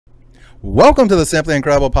Welcome to the Simply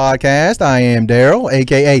Incredible podcast. I am Daryl,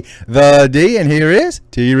 aka The D, and here is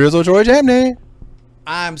T. Rizzle Troy Chapney.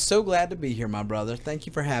 I'm so glad to be here, my brother. Thank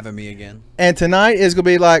you for having me again. And tonight is gonna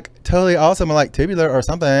be like totally awesome, like tubular or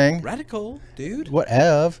something. Radical, dude.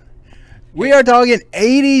 Whatever. We are talking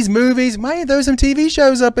 80s movies. Might throw some TV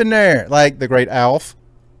shows up in there, like The Great Alf.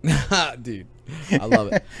 Dude, I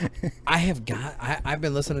love it. I've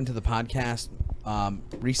been listening to the podcast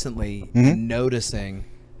recently and noticing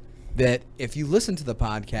that if you listen to the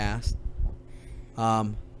podcast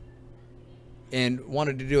and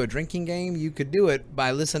wanted to do a drinking game, you could do it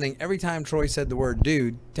by listening every time Troy said the word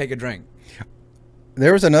dude, take a drink.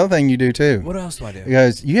 There was another thing you do too. What else do I do?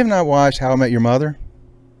 Because you have not watched How I Met Your Mother.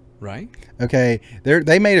 Right. Okay.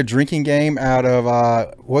 They made a drinking game out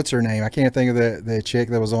of what's her name? I can't think of the chick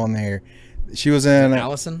that was on there. She was in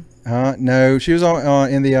Allison? No, she was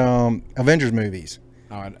on in the Avengers movies.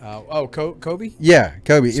 Kobe? Yeah,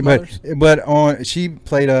 Kobe. Smothers? But she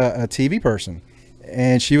played a TV person,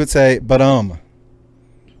 and she would say "but."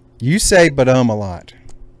 You say "but" a lot.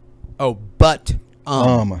 Oh, but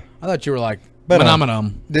I thought you were like But I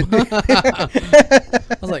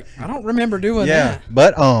was like, I don't remember doing Yeah, that.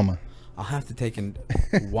 but I'll have to take and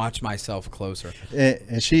watch myself closer.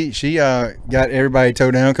 And she got everybody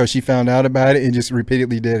towed down because she found out about it and just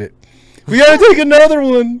repeatedly did it. We gotta take another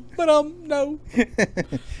one. But no.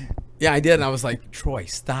 Yeah, I did, and I was like, Troy,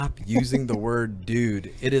 stop using the word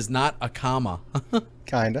dude. It is not a comma.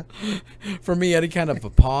 Kinda. For me, any kind of a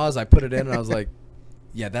pause, I put it in, and I was like,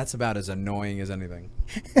 yeah, that's about as annoying as anything.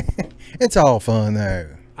 It's all fun though.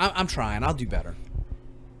 I'm trying. I'll do better.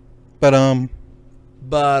 But I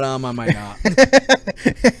might not.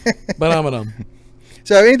 But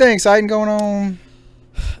So anything exciting going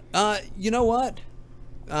on? You know what?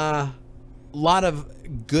 Lot of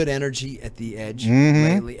good energy at the edge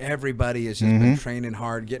lately. Everybody has just been training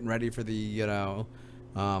hard, getting ready for the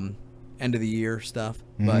end of the year stuff.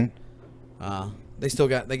 But they still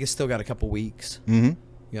got a couple weeks,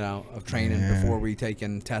 of training before we take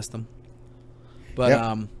and test them. But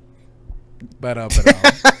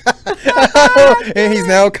and he's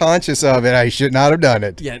now conscious of it. I should not have done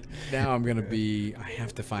it. Yeah, now I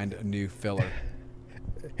have to find a new filler.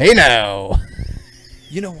 Hey now.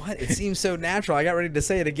 You know what? It seems so natural. I got ready to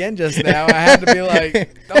say it again just now. I had to be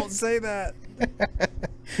like, don't say that.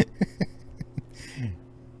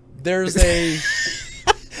 There's a...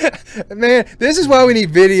 Man, this is why we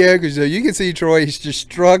need video, because you can see Troy. He's just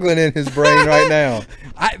struggling in his brain right now.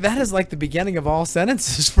 That is like the beginning of all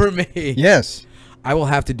sentences for me. Yes. I will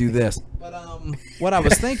have to do this. But what I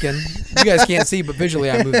was thinking, you guys can't see, but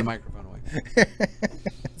visually I moved the microphone away.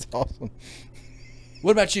 That's awesome.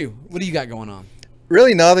 What about you? What do you got going on?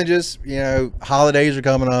 Really nothing. Just, holidays are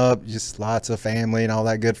coming up. Just lots of family and all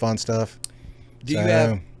that good fun stuff. Do you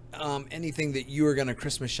have anything that you are going to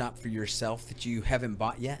Christmas shop for yourself that you haven't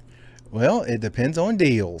bought yet? Well, it depends on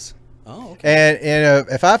deals. Oh, okay. And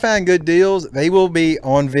if I find good deals, they will be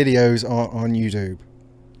on videos on YouTube.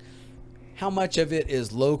 How much of it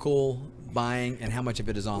is local buying and how much of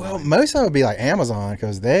it is online? Well, most of it would be like Amazon,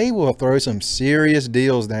 because they will throw some serious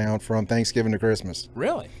deals down from Thanksgiving to Christmas.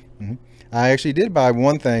 Really? Mm-hmm. I actually did buy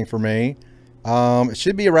one thing for me. It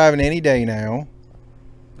should be arriving any day now.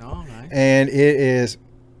 Oh, nice. And it is,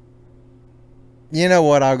 you know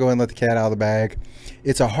what? I'll go and let the cat out of the bag.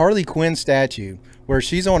 It's a Harley Quinn statue where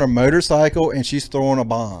she's on a motorcycle and she's throwing a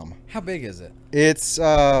bomb. How big is it? It's,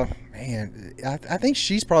 man, I think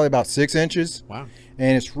she's probably about 6 inches. Wow.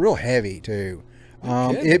 And it's real heavy too.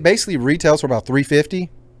 kidding. It basically retails for about $350.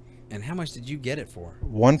 And how much did you get it for?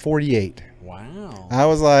 $148. Wow. I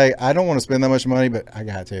was like, I don't want to spend that much money, but I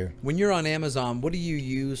got to. When you're on Amazon, what do you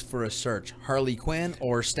use for a search? Harley Quinn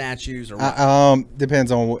or statues or what? Depends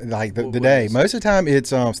on like the day. Most of the time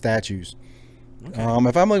it's statues. Okay.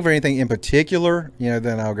 If I'm looking for anything in particular,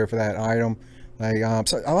 then I'll go for that item. Like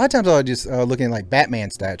so a lot of times I'll just look in like Batman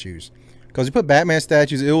statues. Because you put Batman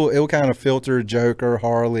statues, it'll kind of filter Joker,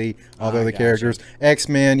 Harley, all the other characters.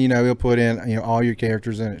 X-Men, it'll put in all your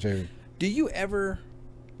characters in it too. Do you ever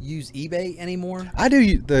use eBay anymore? I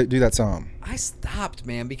do that some. I stopped,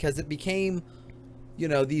 man, because it became,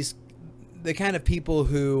 the kind of people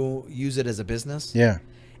who use it as a business. Yeah.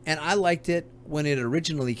 And I liked it when it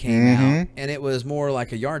originally came out, and it was more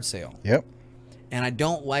like a yard sale. Yep. And I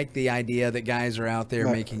don't like the idea that guys are out there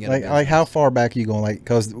making it like how far back are you going? Like,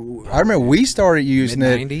 because I remember we started using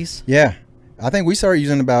Mid-90s? Yeah. I think we started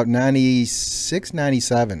using about 96,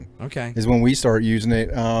 97. Okay. Is when we started using it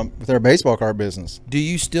with our baseball card business. Do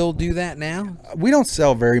you still do that now? We don't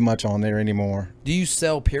sell very much on there anymore. Do you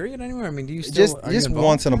sell period anywhere? I mean, do you still just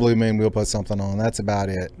once in a blue moon we'll put something on. That's about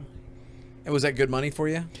it. And was that good money for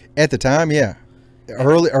you? At the time, yeah.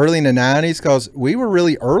 Early in the 90s, because we were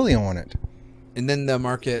really early on it. And then the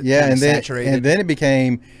market saturated. And then it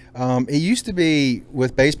became, it used to be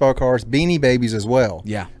with baseball cards, Beanie Babies as well.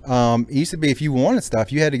 Yeah. It used to be if you wanted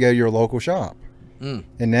stuff, you had to go to your local shop. And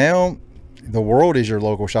now the world is your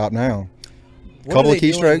local shop now. A couple of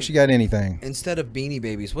keystrokes, you got anything. Instead of Beanie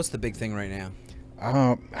Babies, what's the big thing right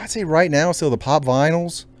now? I'd say right now still the pop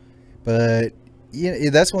vinyls, but yeah,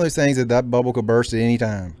 that's one of those things that bubble could burst at any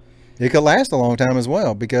time. It could last a long time as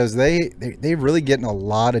well because they're really getting a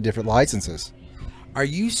lot of different licenses. Are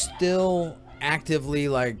you still actively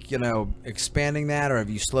expanding that, or have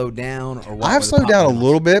you slowed down, or what? I've slowed down a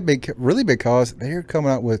little bit, because they're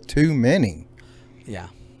coming out with too many. Yeah.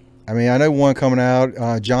 I mean, I know one coming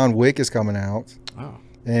out. John Wick is coming out. Oh.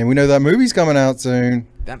 And we know that movie's coming out soon.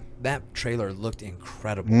 That trailer looked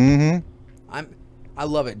incredible. Mm-hmm. I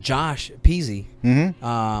love it. Josh Peasy.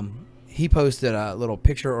 Mm-hmm. He posted a little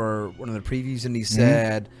picture or one of the previews, and he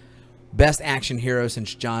said, "Best action hero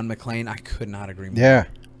since John McClane." I could not agree more. Yeah.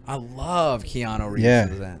 I love Keanu Reeves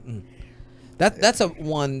as that. That's a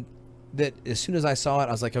one that as soon as I saw it,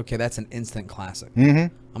 I was like, okay, that's an instant classic.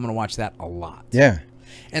 Mm-hmm. I'm gonna watch that a lot. Yeah.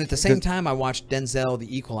 And at the same time, I watched Denzel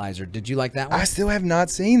the Equalizer. Did you like that one? I still have not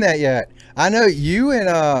seen that yet. I know you and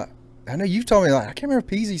I know you've told me, I can't remember if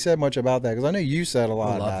Peasy said much about that because I know you said a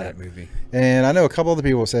lot about it. I love that movie. And I know a couple other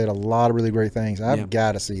people said a lot of really great things. I've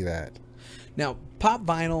got to see that. Now, pop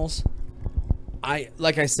vinyls,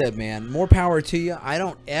 like I said, man, more power to you. I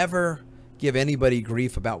don't ever give anybody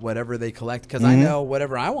grief about whatever they collect because I know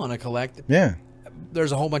whatever I want to collect. Yeah.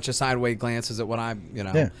 There's a whole bunch of sideways glances at what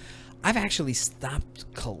Yeah. I've actually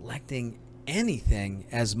stopped collecting anything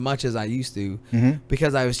as much as I used to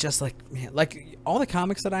because I was just like, man, like all the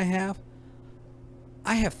comics that I have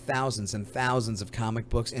thousands and thousands of comic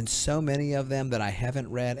books and so many of them that I haven't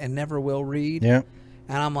read and never will read. Yeah.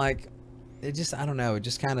 And I'm like, I don't know. It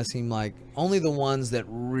just kind of seemed like only the ones that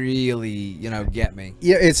really, get me.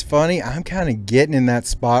 Yeah, it's funny. I'm kind of getting in that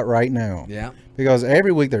spot right now. Yeah. Because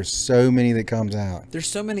every week there's so many that comes out. There's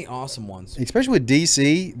so many awesome ones. Especially with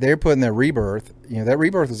DC, they're putting their Rebirth. That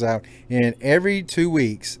Rebirth is out, and every 2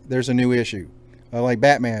 weeks there's a new issue. Like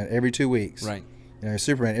Batman every 2 weeks. Right.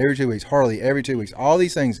 Superman every 2 weeks. Harley every 2 weeks. All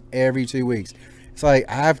these things every 2 weeks. It's like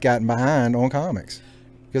I've gotten behind on comics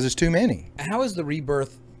because there's too many. How is the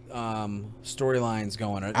Rebirth storylines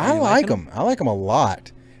going? I like them. I like them a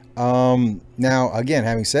lot. Now, again,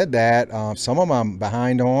 having said that, some of them I'm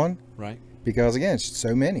behind on. Right. Because, again, it's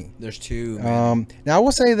so many. There's too many. Now, I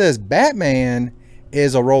will say this. Batman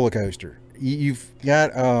is a roller coaster. You've got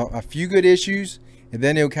a few good issues, and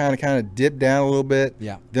then it'll kind of dip down a little bit.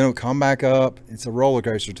 Yeah. Then it'll come back up. It's a roller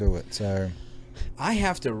coaster to it. So I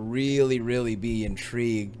have to really, really be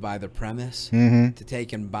intrigued by the premise to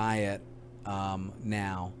take and buy it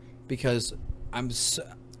now because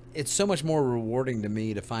it's so much more rewarding to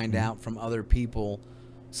me to find out from other people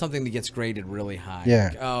something that gets graded really high. Yeah.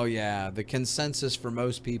 Like, oh, yeah, the consensus for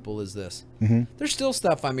most people is this. There's still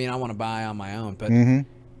stuff, I want to buy on my own, but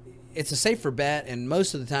it's a safer bet, and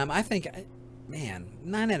most of the time, I think, man,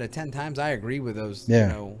 9 out of 10 times I agree with those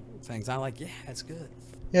things. I like, it's good.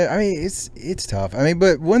 Yeah, it's tough.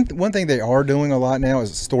 But one thing they are doing a lot now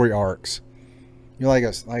is story arcs. Like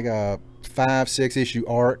a 5-6 issue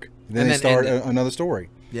arc, then they start another story.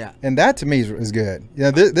 Yeah. And that to me is good.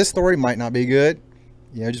 This story might not be good.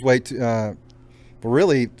 Just wait for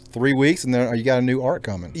really 3 weeks, and then you got a new arc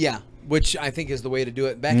coming. Yeah, which I think is the way to do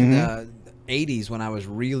it. Back in the 80s when I was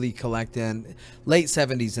really collecting, late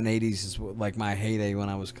 70s and 80s is like my heyday when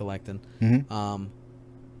I was collecting.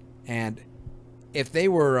 And if they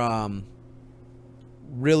were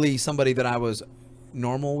really somebody that I was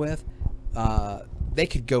normal with, they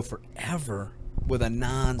could go forever with a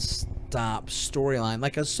non-stop storyline,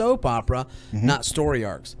 like a soap opera, not story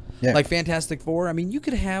arcs. Yeah. Like Fantastic Four, you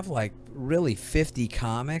could have like really 50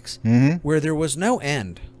 comics where there was no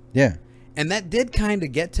end. Yeah. And that did kind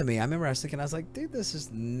of get to me. I remember I was like, dude,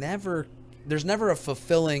 there's never a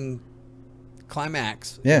fulfilling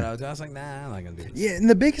climax. Yeah. I was like, nah, I'm not going to do this. Yeah, and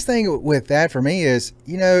the biggest thing with that for me is,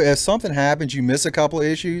 if something happens, you miss a couple of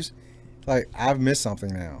issues, like I've missed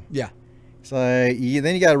something now. Yeah. So then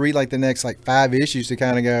you got to read like the next 5 issues to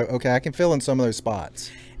kind of go, okay, I can fill in some of those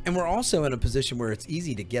spots. And we're also in a position where it's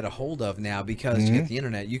easy to get a hold of now because you get the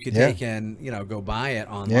internet. You could take and go buy it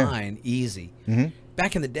online easy.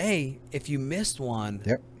 Back in the day, if you missed one,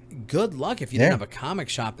 good luck if you didn't have a comic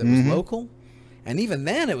shop that was local. And even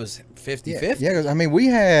then, it was 50-50. Yeah, because we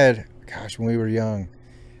had, when we were young,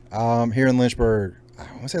 here in Lynchburg,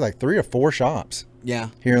 I want to say 3 or 4 shops. Yeah.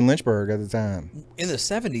 Here in Lynchburg at the time. In the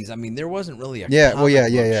 70s, I mean, there wasn't really a Yeah, well, yeah,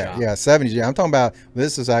 comic book shop. 70s. Yeah, I'm talking about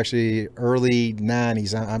this is actually early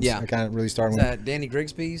 90s. I kind of really started. Was that Danny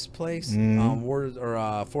Grigsby's place?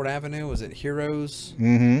 Ford Avenue? Was it Heroes?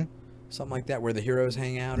 Mm-hmm. Something like that, where the heroes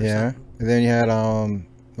hang out. Or Yeah, something? and then you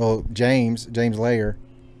had James Layer.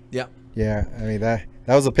 Yep. Yeah, I mean that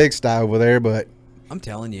was a pigsty over there, but I'm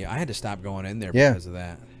telling you, I had to stop going in there Yeah. because of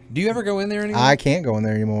that. Do you ever go in there anymore? I can't go in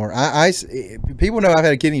there anymore. People know I've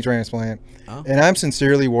had a kidney transplant, and I'm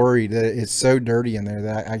sincerely worried that it's so dirty in there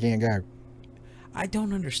that I can't go. I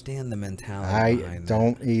don't understand the mentality I behind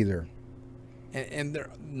don't that. either. And they're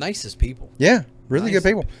nicest people. Yeah, really Nice. good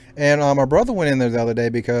people. And my brother went in there the other day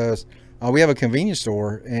because we have a convenience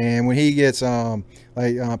store, and when he gets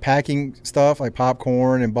packing stuff like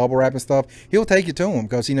popcorn and bubble wrap and stuff, he'll take it to them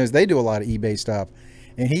because he knows they do a lot of eBay stuff.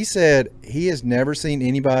 And he said he has never seen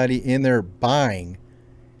anybody in there buying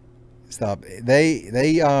stuff. They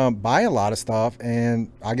buy a lot of stuff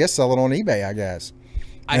and I guess sell it on eBay, I guess.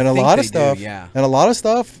 And a lot of stuff, yeah. And a lot of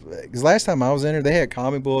stuff, because last time I was in there, they had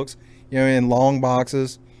comic books, in long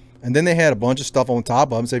boxes. And then they had a bunch of stuff on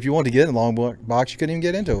top of them. So if you wanted to get in the long box, you couldn't even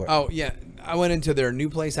get into it. Oh, yeah. I went into their new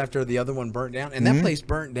place after the other one burnt down. And that place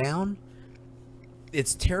burnt down.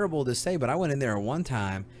 It's terrible to say, but I went in there one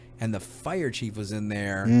time, and the fire chief was in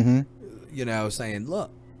there, saying,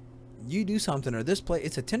 look, you do something, or this place,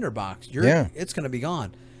 it's a tinderbox. It's going to be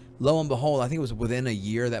gone. Lo and behold, I think it was within a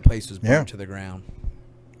year that place was burnt to the ground.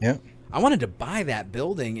 Yeah. I wanted to buy that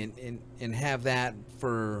building and have that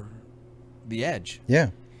for the Edge.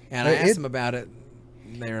 Yeah. And I asked them about it.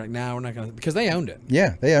 They were like, "No, we're not going to," because they owned it.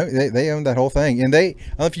 Yeah, they owned that whole thing. And I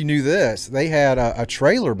don't know if you knew this, they had a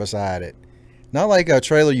trailer beside it. Not like a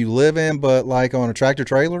trailer you live in, but like on a tractor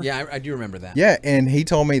trailer. Yeah, I do remember that. Yeah, and he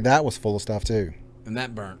told me that was full of stuff too. And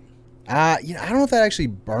that burnt. I don't know if that actually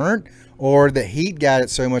burnt or the heat got it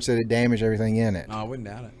so much that it damaged everything in it. Oh, I wouldn't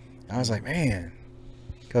doubt it. I was like, man,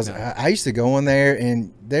 because I used to go in there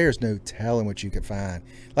and there's no telling what you could find.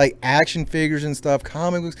 Like action figures and stuff,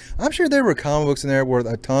 comic books. I'm sure there were comic books in there worth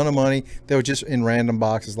a ton of money that were just in random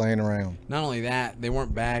boxes laying around. Not only that, they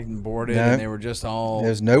weren't bagged and boarded, and they were just all.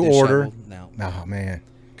 There's no order. No. Oh man,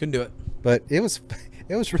 couldn't do it. But it was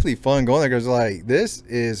really fun going there because like this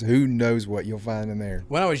is who knows what you'll find in there.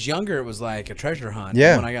 When I was younger, it was like a treasure hunt.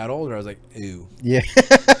 Yeah. And when I got older, I was like, ooh. Yeah.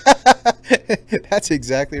 That's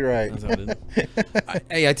exactly right.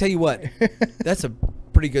 Hey, I tell you what, that's a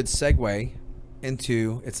pretty good segue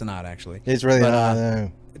into. It's not actually. It's really not.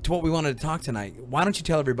 No. To what we wanted to talk tonight. Why don't you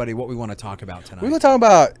tell everybody what we want to talk about tonight? We're going to talk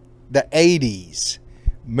about the 80s.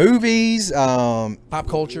 Movies. Pop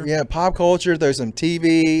culture. Yeah, pop culture. There's some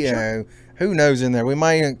TV. Sure. Who knows in there? We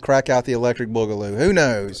might even crack out the electric boogaloo. Who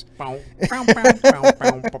knows?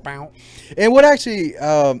 And what actually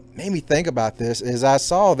made me think about this is I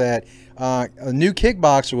saw that a new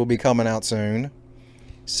kickboxer will be coming out soon.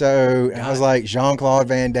 So I was like, Jean-Claude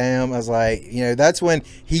Van Damme. I was like, that's when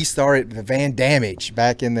he started the Van Dammage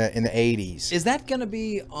back in the 80s. Is that going to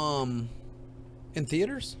be in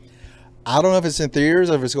theaters? I don't know if it's in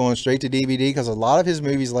theaters or if it's going straight to DVD because a lot of his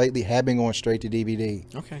movies lately have been going straight to DVD.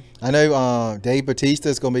 Okay. I know Dave Bautista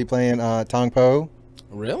is going to be playing Tong Po.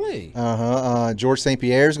 Really? George St.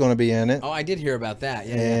 Pierre is going to be in it. Oh, I did hear about that.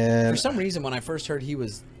 Yeah. For some reason, when I first heard he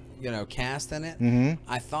was, cast in it,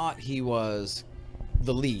 I thought he was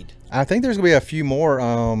the lead. I think there's going to be a few more.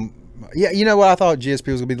 You know what? I thought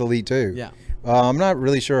GSP was going to be the lead too. Yeah. I'm not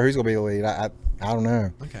really sure who's going to be the lead. I don't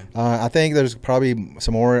know. Okay. I think there's probably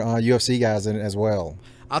some more UFC guys in it as well.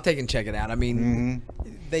 I'll take and check it out. I mean,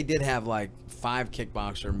 they did have like 5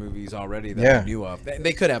 kickboxer movies already that I knew of.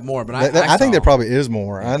 They could have more, but I think there probably is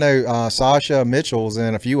more. I know Sasha Mitchell's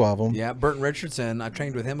in a few of them. Yeah, Burton Richardson. I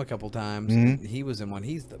trained with him a couple times. He was in one.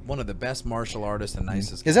 He's one of the best martial artists and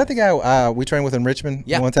nicest guys. Is that the guy we trained with in Richmond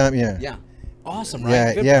one time? Yeah. Yeah. Awesome,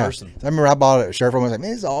 right? Good person. I remember I bought a shirt from him. I was like,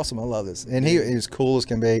 man, this is awesome. I love this. And he was cool as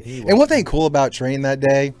can be. And one thing cool about training that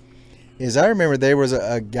day is I remember there was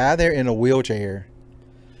a guy there in a wheelchair.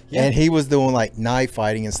 Yeah. And he was doing like knife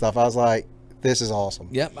fighting and stuff. I was like, this is awesome.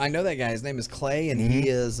 Yep, I know that guy. His name is Clay, and he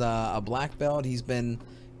is a black belt. He's been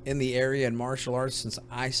in the area in martial arts since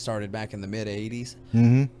I started back in the mid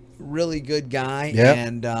 80s. Really good guy. Yep.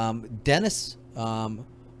 And Dennis,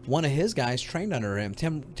 one of his guys trained under him,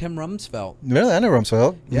 Tim Rumsfeld. Really? I know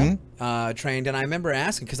Rumsfeld. Yeah. Trained. And I remember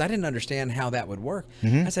asking, because I didn't understand how that would work.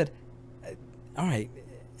 I said, all right,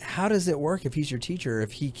 how does it work if he's your teacher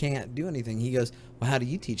if he can't do anything? He goes, well, how do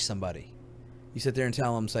you teach somebody? You sit there and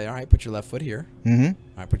tell them, say, all right, put your left foot here. All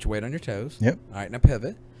right, put your weight on your toes. Yep. All right, now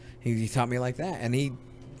pivot. He taught me like that. And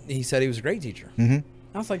he said he was a great teacher.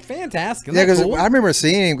 I was like, fantastic. Isn't Yeah, that because cool? I remember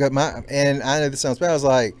seeing him, and I know this sounds bad. I was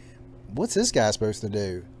like, what's this guy supposed to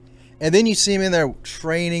do? And then you see him in there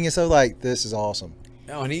training, and so like, this is awesome.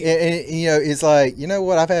 Oh, and You know, it's like, you know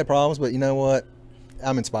what? I've had problems, but you know what?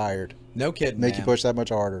 I'm inspired. no kidding, Make man. you push that much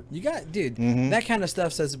harder. You got, dude, Mm-hmm. that kind of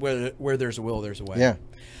stuff says where there's a will, there's a way. Yeah.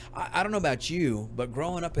 I don't know about you, but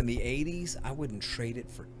growing up in the 80s, I wouldn't trade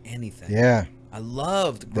it for anything. Yeah. I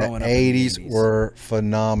loved The growing up 80s in the 80s. were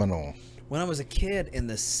phenomenal. When I was a kid in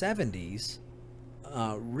the 70s,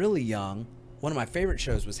 really young, one of my favorite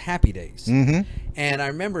shows was Happy Days. Mm-hmm. And I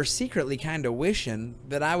remember secretly kind of wishing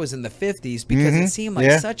that I was in the 50s because Mhm. it seemed like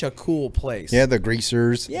Yeah. such a cool place. Yeah, the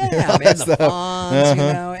greasers. Yeah, all man, that the stuff. fonts, you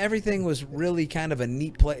Uh-huh. know, everything was really kind of a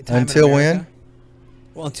neat time Until in when? America.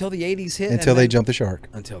 Well, until the 80s hit. Until and they then- jumped the shark.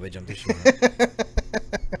 Until they jumped the shark.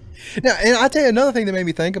 Now, and I'll tell you another thing that made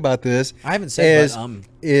me think about this. I haven't said,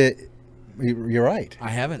 is but you're right. I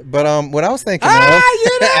haven't. But what I was thinking Ah, of,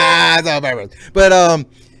 you did! it's all purpose. But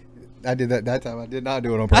I did that time. I did not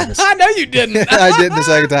do it on purpose. I know you didn't. I did the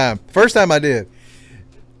second time. First time I did.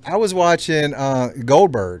 I was watching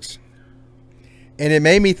Goldbergs, and it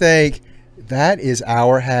made me think that is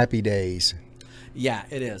our Happy Days. Yeah,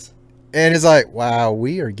 it is. And it's like, wow,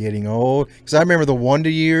 we are getting old. Because I remember the Wonder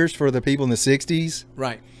Years for the people in the 60s.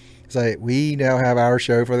 Right. It's like, we now have our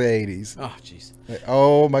show for the 80s. Oh, jeez. Like,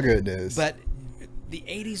 oh, my goodness. But the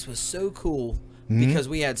 80s was so cool Mm-hmm. because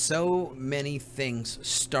we had so many things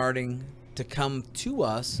starting to come to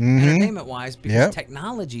us Mhm. entertainment-wise because Yep.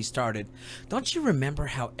 technology started. Don't you remember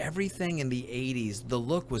how everything in the 80s, the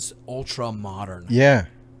look was ultra modern? Yeah.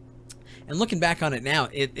 And looking back on it now,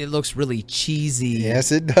 it looks really cheesy.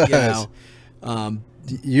 Yes, it does. You know,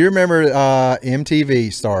 You remember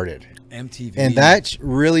MTV started. MTV. And that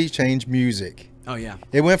really changed music. Oh, yeah.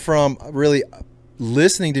 It went from really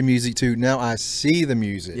listening to music to now I see the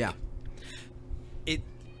music. Yeah. It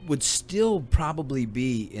would still probably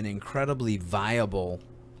be an incredibly viable,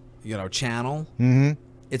 channel. Mm-hmm.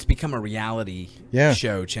 It's become a reality Yeah.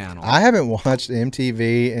 show channel. I haven't watched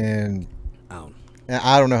MTV in Oh.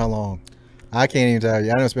 I don't know how long. I can't even tell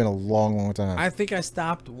you. I know it's been a long, long time. I think I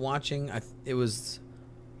stopped watching. It was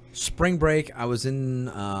spring break. I was in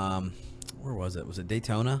where was it? Was it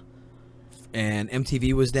Daytona? And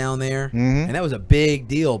MTV was down there, Mhm. and that was a big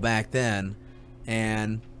deal back then.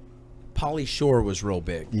 And Pauly Shore was real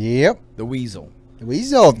big, Yep. the Weasel.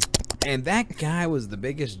 Weasel. And that guy was the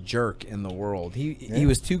biggest jerk in the world. He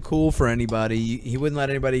was too cool for anybody. He wouldn't let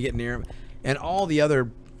anybody get near him. And all the other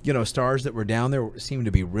stars that were down there seemed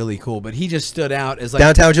to be really cool. But he just stood out as like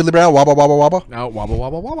Downtown Julie Brown. Wabba, wabba, wabba. no wobble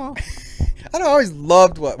wobble wobble. I don't know, I always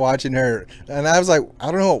loved watching her. And I was like,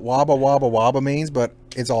 I don't know what wabba, wabba, wabba means, but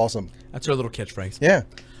it's awesome. That's her little catchphrase. Yeah.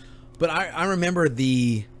 But I remember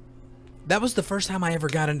that was the first time I ever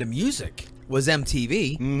got into music was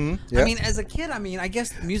MTV. Mm-hmm. I Yep. mean, as a kid, I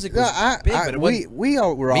guess music was Yeah, big, but it wasn't. we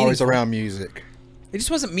all were always meaningful. around music. It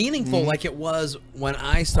just wasn't meaningful like it was when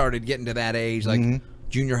I started getting to that age, like Mhm.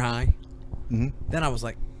 junior high. Mhm. Then I was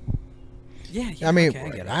like, yeah. I mean, okay, I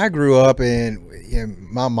get it. I grew up and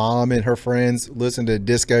my mom and her friends listened to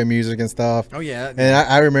disco music and stuff. Oh yeah, And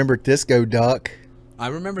I remember Disco Duck. I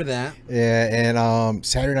remember that. Yeah, and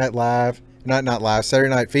Saturday Night Live. Not live, Saturday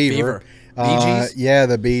Night Fever. Bee Gees? Yeah,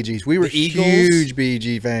 the Bee Gees. We were The Eagles? huge Bee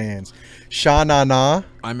Gees fans. Sha Na Na.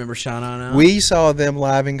 I remember Shana. We saw them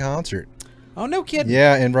live in concert. Oh no, kidding.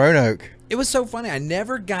 Yeah, in Roanoke. It was so funny. I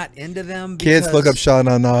never got into them. Kids look up because- Sha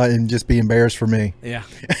Na Na and just be embarrassed for me. Yeah.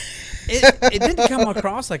 It didn't come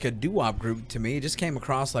across like a doo-wop group to me. It just came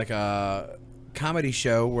across like a comedy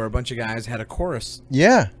show where a bunch of guys had a chorus,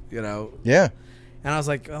 Yeah, And yeah, I was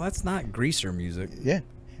like, oh, that's not greaser music. yeah.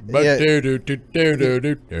 But Yeah. And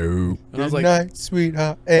I was Good like, night,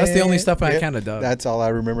 sweetheart. that's the only stuff I Yeah, kind of dug. That's all I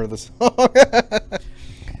remember of the song.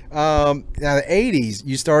 Now the '80s,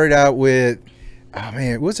 you started out with, oh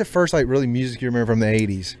man, what's the first like really music you remember from the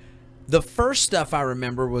 '80s? The first stuff I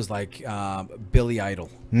remember was like Billy Idol.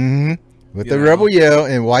 Mm-hmm. With You the know. Rebel Yell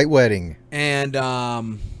and White Wedding. And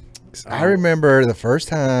I remember the first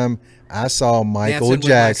time I saw Michael Dancing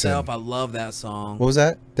Jackson. With Myself. I love that song. What was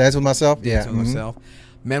that? Dance with Myself? Dancing with mhm. Myself.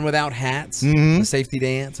 Men Without Hats. Mhm. The Safety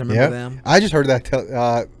Dance. I remember Yep. them. I just heard that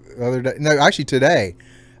the other day. No, actually today.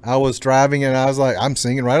 I was driving and I was like, I'm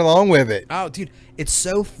singing right along with it. Oh, dude, it's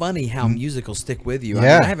so funny how music will stick with you. I Mm-hmm.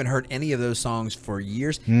 Yeah. mean, I haven't heard any of those songs for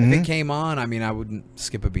years. Mhm. If it came on, I mean, I wouldn't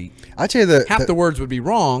skip a beat. I tell you Half the words would be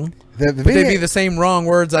wrong, the but they'd video- be the same wrong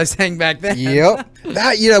words I sang back then. Yep.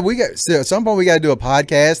 That we got so at some point we got to do a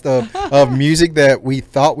podcast of music that we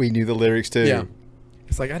thought we knew the lyrics to. Yeah.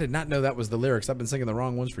 It's like I did not know that was the lyrics. I've been singing the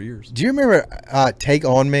wrong ones for years. Do you remember "Take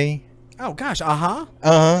on Me"? Oh gosh, uh-huh.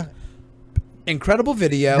 Uh huh. incredible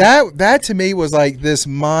video. That to me was like this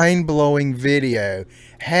mind-blowing video,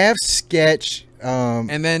 half sketch,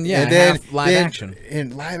 and then half live action.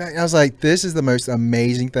 In live action, I was like, this is the most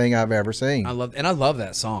amazing thing I've ever seen. I love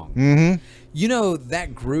that song. Mm-hmm. You know,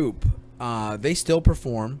 that group, they still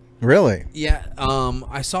perform. Really? Yeah.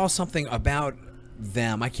 I saw something about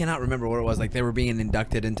them. I cannot remember what it was. Like they were being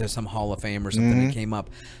inducted into some Hall of Fame or something that came up.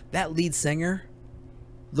 That lead singer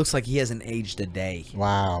looks like he hasn't aged a day.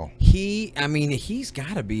 Wow. He's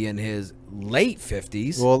got to be in his late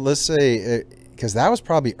 50s. Well, let's say, because that was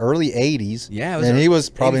probably early 80s. Yeah. And he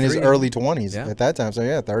was probably in his early 20s yeah. at that time. So,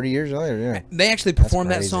 yeah, 30 years later, yeah. They actually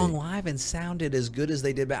performed that song live and sounded as good as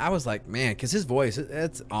they did. But I was like, man, because his voice,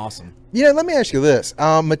 it's awesome. Yeah, let me ask you this.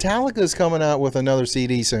 Metallica's coming out with another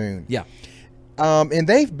CD soon. Yeah. And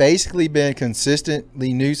they've basically been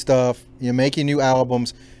consistently new stuff, making new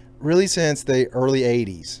albums really since the early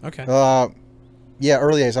 80s. Okay. Yeah,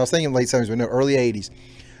 early 80s. I was thinking late 70s, but no, early 80s.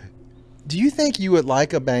 Do you think you would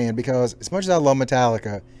like a band, because as much as I love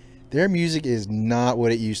Metallica, their music is not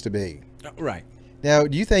what it used to be. Right. Now,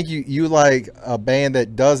 do you think you like a band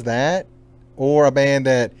that does that, or a band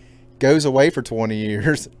that goes away for 20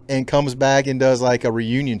 years and comes back and does like a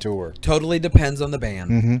reunion tour? Totally depends on the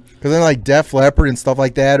band. Because then like Def Leppard and stuff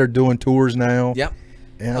like that are doing tours now. Yep.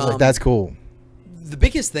 And I was like, that's cool. The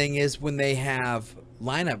biggest thing is when they have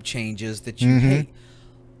lineup changes that you hate.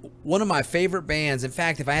 One of my favorite bands, in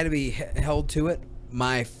fact, if I had to be held to it,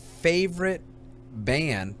 my favorite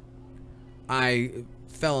band I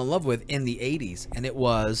fell in love with in the 80s, and it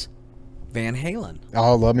was Van Halen.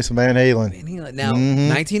 Oh, love me some Van Halen. Now,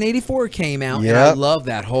 1984 came out, and I love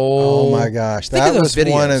that whole... Oh, my gosh. That was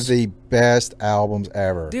one of the best albums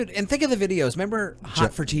ever. Dude, and think of the videos. Remember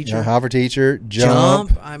Hot for Teacher? Hot for Teacher,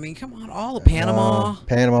 Jump. I mean, come on. All of Panama.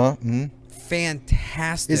 Panama.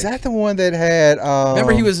 Fantastic. Is that the one that had...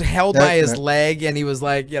 remember he was held by his leg, and he was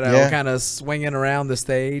like, kind of swinging around the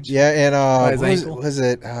stage? Yeah, and was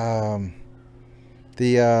it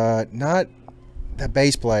not the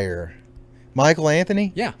bass player... Michael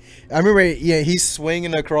Anthony? Yeah. I remember, he's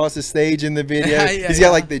swinging across the stage in the video. He's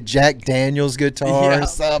got like the Jack Daniels guitar and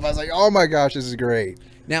stuff. I was like, oh my gosh, this is great.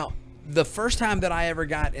 Now, the first time that I ever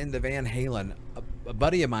got into Van Halen, a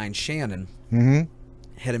buddy of mine, Shannon,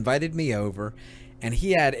 had invited me over, and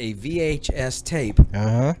he had a VHS tape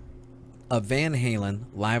of Van Halen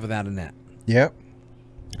Live Without a Net. Yep.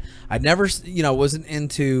 I'd never, wasn't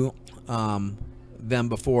into them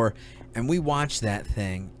before, and we watched that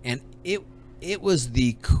thing, and it was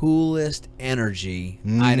the coolest energy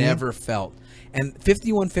I'd ever felt. And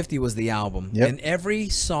 5150 was the album. Yep. And every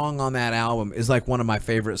song on that album is like one of my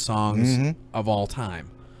favorite songs of all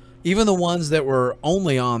time. Even the ones that were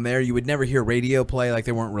only on there, you would never hear radio play, like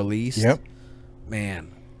they weren't released. Yep.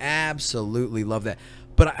 Man, absolutely love that.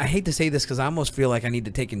 But I hate to say this because I almost feel like I need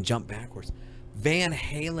to take and jump backwards. Van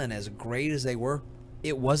Halen, as great as they were,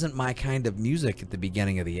 it wasn't my kind of music at the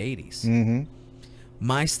beginning of the 80s.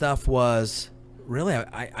 My stuff was really,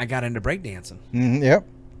 I got into breakdancing. Yep.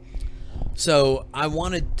 So I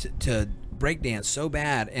wanted to breakdance so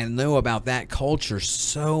bad and know about that culture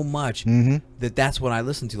so much that that's what I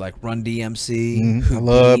listened to, like Run DMC.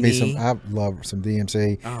 I love some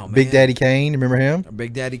DMC. Oh, man. Big Daddy Kane, remember him?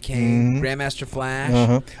 Big Daddy Kane, Grandmaster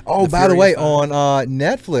Flash. Oh, by the way, on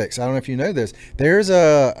Netflix, I don't know if you know this, there's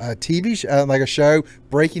a TV show, like a show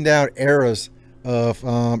breaking down eras of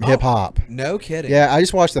hip hop. No kidding. Yeah, I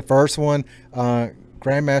just watched the first one.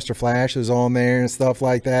 Grandmaster Flash was on there and stuff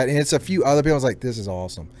like that, and it's a few other people. I was like, this is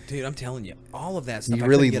awesome, dude. I'm telling you, all of that stuff. You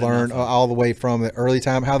really learn all the way from the early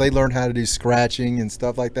time how they learned how to do scratching and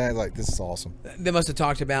stuff like that. Like, this is awesome. They must have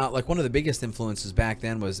talked about, like, one of the biggest influences back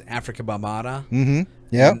then was Africa Bambaataa.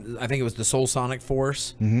 Yeah, I think it was the Soul Sonic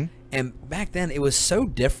Force. And back then it was so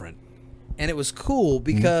different, and it was cool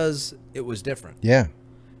because it was different. Yeah.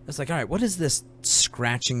 It's like, all right, what is this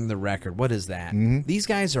scratching the record? What is that? These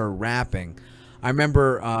guys are rapping. I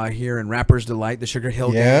remember hearing Rapper's Delight, the Sugar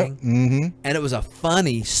Hill Gang. And it was a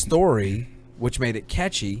funny story, which made it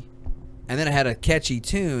catchy. And then it had a catchy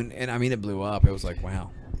tune, and I mean, it blew up. It was like, wow.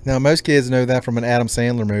 Now, most kids know that from an Adam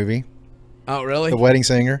Sandler movie. Oh, really? The Wedding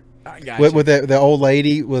Singer. I gotcha. With the old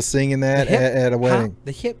lady was singing that at a wedding.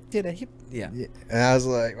 The hip did a hip. Yeah. And I was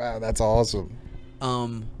like, wow, that's awesome.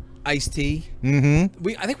 Ice-T. I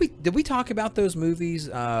think did we talk about those movies?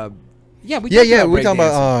 Yeah, we talking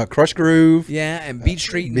about Crush Groove. Yeah, and Beat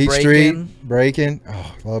Street and Beat Street, Breaking.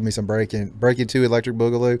 Oh, love me some Breaking. Breaking 2, Electric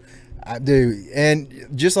Boogaloo. I do. And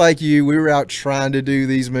just like you, we were out trying to do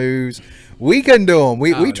these moves. We couldn't do them.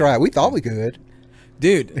 We tried. We thought we could.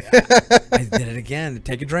 Dude, I did it again.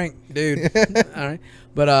 Take a drink, dude. All right.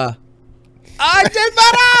 But I did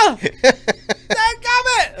better!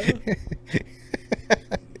 Dadgummit!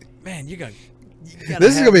 Man,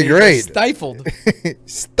 this is gonna be great. Stifled.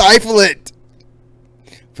 Stifle it.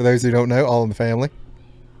 For those who don't know, All in the Family.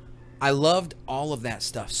 I loved all of that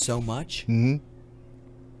stuff so much,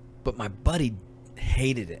 but my buddy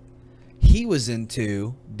hated it. He was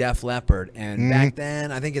into Def Leppard, and back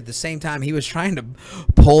then, I think at the same time he was trying to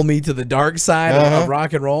pull me to the dark side of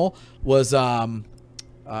rock and roll, was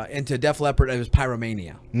into Def Leppard. It was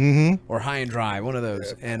Pyromania or High and Dry, one of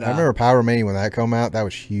those. And I remember Pyromania when that came out. That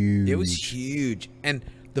was huge. It was huge. And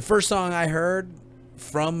the first song I heard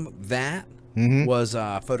from that was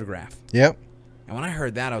Photograph. Yep. And when I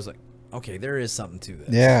heard that, I was like, okay, there is something to this.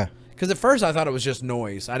 Yeah. Because at first I thought it was just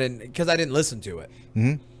noise. Because I didn't listen to it.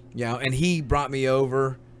 You know, and he brought me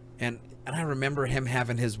over, and I remember him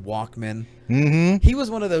having his Walkman. He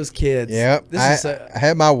was one of those kids. Yep. I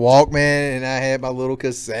had my Walkman, and I had my little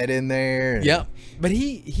cassette in there. Yep. But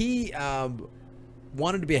he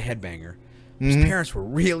wanted to be a headbanger. His parents were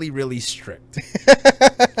really, really strict.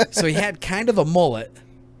 So he had kind of a mullet,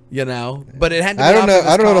 you know, but it had to be I don't know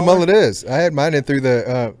what a collar. mullet is. I had mine in through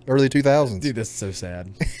the early 2000s. Dude, that's so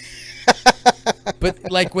sad.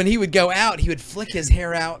 But like when he would go out, he would flick his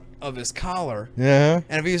hair out of his collar. Yeah.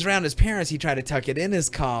 And if he was around his parents, he'd try to tuck it in his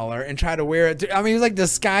collar and try to wear it. I mean, he was like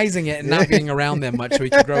disguising it and not being around them much so he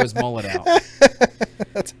could grow his mullet out.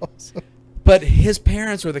 That's awesome. But his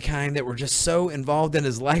parents were the kind that were just so involved in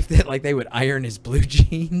his life that like they would iron his blue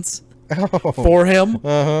jeans for him.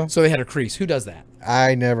 So they had a crease. Who does that?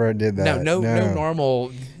 I never did that. No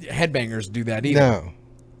normal headbangers do that either. No.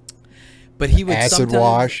 But he would acid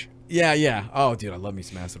wash. Yeah. Oh, dude, I love me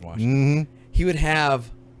some acid wash. He would have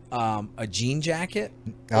a jean jacket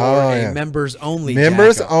or a members only.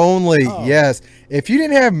 Members jacket. only. Oh. Yes. If you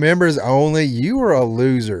didn't have members only, you were a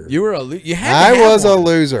loser. You were a loser. I was a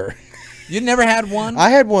loser. You never had one? I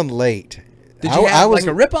had one late. Did you have like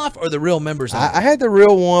a ripoff or the real members only? I had the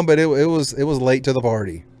real one, but it was late to the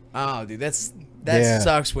party. Oh, dude, that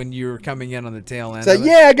sucks when you're coming in on the tail end. So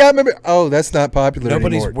yeah, I got member. Oh, that's not popular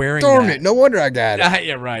Nobody's anymore. Wearing Darn that. it! No wonder I got it.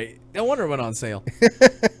 Yeah, right. No wonder it went on sale.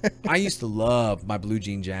 I used to love my blue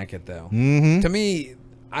jean jacket, though. To me,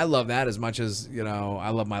 I love that as much as I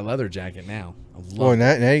love my leather jacket now. Boy,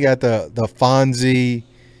 now you got the Fonzie,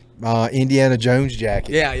 Indiana Jones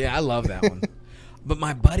jacket. Yeah, I love that one. But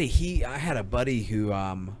my buddy, I had a buddy who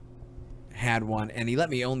had one, and he let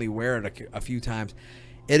me only wear it a few times.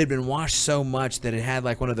 It had been washed so much that it had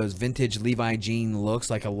like one of those vintage Levi jean looks,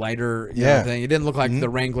 like a lighter thing. It didn't look like the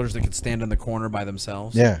Wranglers that could stand in the corner by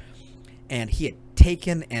themselves. Yeah. And he had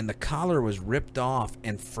taken, and the collar was ripped off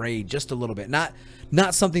and frayed just a little bit. Not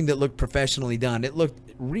something that looked professionally done. It looked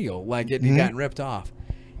real, like it had gotten ripped off.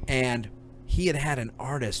 And he had an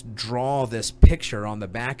artist draw this picture on the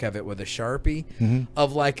back of it with a Sharpie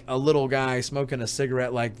of like a little guy smoking a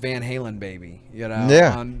cigarette like Van Halen Baby, on the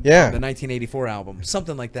 1984 album.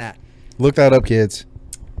 Something like that. Look that up, kids.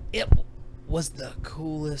 It was the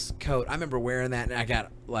coolest coat. I remember wearing that, and I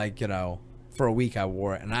got like, for a week I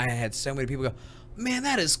wore it, and I had so many people go, man,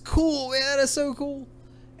 that is cool, man, that is so cool.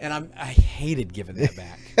 And I hated giving that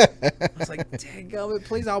back. I was like, dang,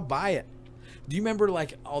 please, I'll buy it. Do you remember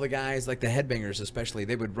like all the guys, like the headbangers especially,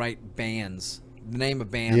 they would write bands, the name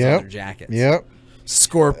of bands on their jackets. Yep.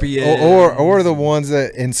 Scorpion. Or the ones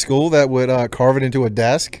that in school that would carve it into a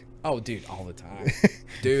desk. Oh, dude, all the time.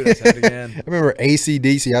 Dude, I said it again. I remember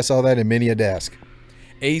AC/DC. I saw that in many a desk.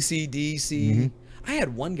 AC/DC. I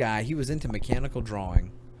had one guy, he was into mechanical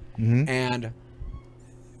drawing. And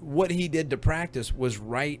what he did to practice was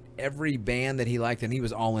write every band that he liked, and he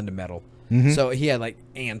was all into metal. So he had like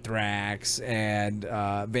Anthrax and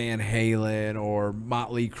Van Halen or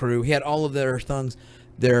Motley Crue. He had all of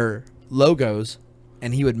their logos,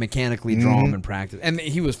 and he would mechanically draw them in practice. And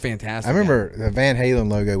he was fantastic. I remember the Van Halen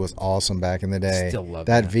logo was awesome back in the day. Still love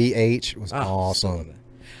that. VH was awesome.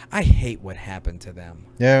 I hate what happened to them.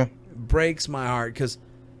 Yeah. It breaks my heart because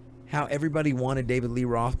how everybody wanted David Lee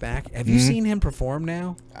Roth back. Have you seen him perform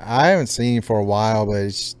now? I haven't seen him for a while, but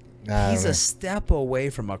he's a step away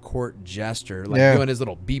from a court jester, like doing his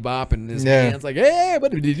little bebop and his hands, like, hey.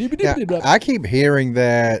 I keep hearing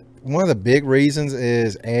that one of the big reasons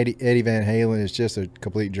is Eddie Van Halen is just a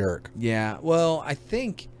complete jerk. Yeah, well, I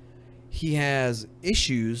think he has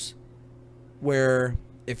issues where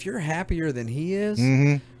if you're happier than he is,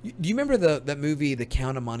 do you remember that movie, The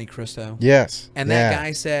Count of Monte Cristo? Yes. And that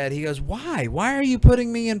guy said, he goes, why are you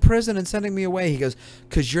putting me in prison and sending me away? He goes,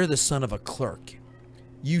 because you're the son of a clerk.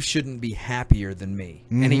 You shouldn't be happier than me.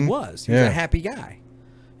 And he was. He was a happy guy.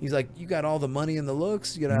 He's like, you got all the money and the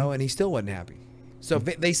looks, and he still wasn't happy. So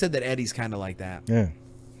they said that Eddie's kind of like that. Yeah.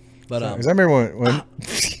 But because I remember when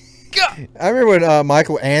I remember when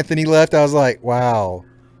Michael Anthony left. I was like, wow,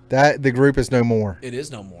 that the group is no more. It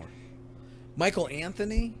is no more. Michael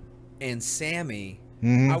Anthony and Sammy.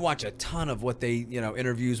 I watch a ton of what they,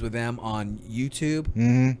 interviews with them on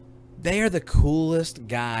YouTube. They are the coolest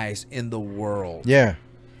guys in the world. Yeah.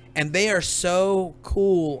 And they are so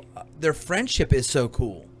cool. Their friendship is so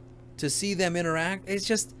cool. To see them interact, it's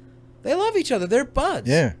just, they love each other. They're buds.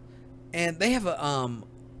 Yeah. And they have a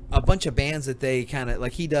bunch of bands that they kind of,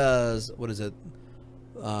 like he does, what is it?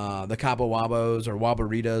 The Cabo Wabos or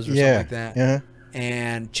Wabaritos or something like that. Yeah.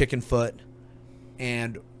 And Chicken Foot.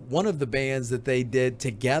 And one of the bands that they did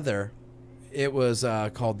together, it was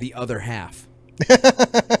called The Other Half.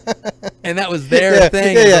 And that was their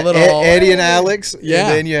thing. Yeah, little, Eddie and Alex. Yeah. And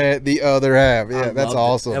then you had The Other Half. Yeah, that's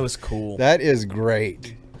awesome. That was cool. That is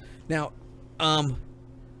great. Now,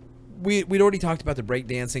 we'd already talked about the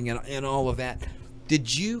breakdancing and all of that.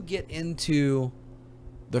 Did you get into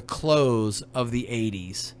the clothes of the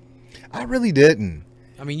 80s? I really didn't.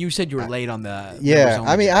 I mean, you said you were late on the... Yeah,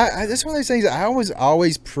 I mean, that's one of those things. I was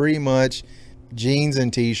always pretty much jeans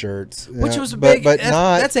and T-shirts. Which was a big... But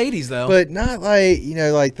not... That's 80s, though. But not like,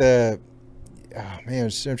 like the... Oh, man,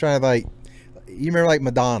 I'm trying to like... You remember like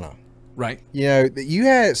Madonna? Right. You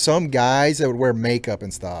had some guys that would wear makeup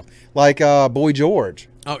and stuff. Like Boy George.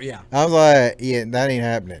 Oh, yeah. I was like, yeah, that ain't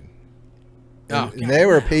happening. Oh, and they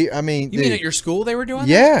were... I mean... You mean at your school they were doing that?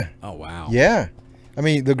 Yeah. Oh, wow. Yeah. I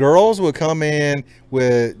mean, the girls would come in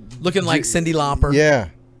with... Looking like Cyndi Lauper. Yeah.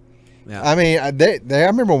 Yeah. I mean, I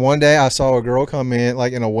remember one day I saw a girl come in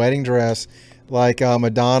like in a wedding dress, like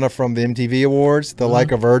Madonna from the MTV Awards, the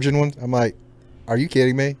Like a Virgin one. I'm like, are you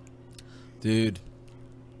kidding me? Dude.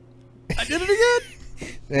 I did it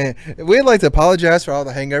again. And we'd like to apologize for all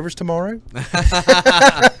the hangovers tomorrow.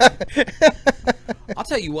 I'll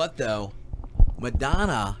tell you what, though.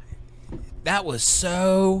 Madonna, that was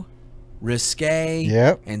so...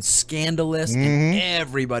 risque and scandalous, and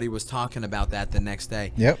everybody was talking about that the next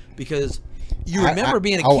day. Yep. Because you remember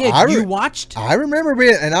being a kid, you watched. I remember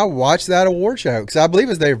and I watched that award show because I believe it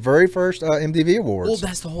was their very first MTV Awards. Well,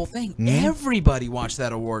 that's the whole thing. Everybody watched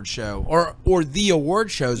that award show, or the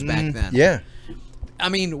award shows back then. Yeah. I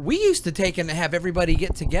mean, we used to take and have everybody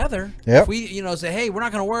get together. Yep. If we, say, hey, we're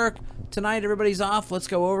not going to work tonight. Everybody's off. Let's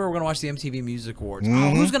go over. We're going to watch the MTV Music Awards. Oh,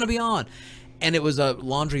 who's going to be on? And it was a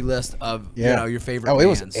laundry list of your favorite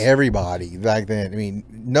bands. It was everybody back then. I mean,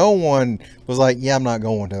 no one was like, yeah, I'm not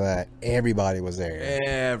going to that. Everybody was there.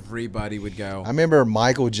 Everybody would go. I remember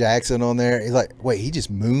Michael Jackson on there. He's like, wait, he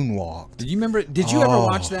just moonwalked. Did you ever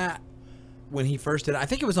watch that when he first did it? I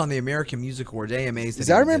think it was on the American Music Awards, AMAs.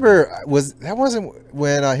 I remember, that wasn't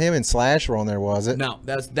when him and Slash were on there, was it? No,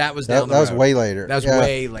 that was down the road. That was way later. That was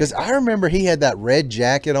way later. Because I remember he had that red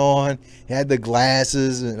jacket on, he had the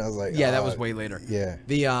glasses, and I was like, yeah, that was way later. Yeah.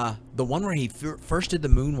 The one where he first did the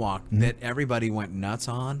moonwalk that everybody went nuts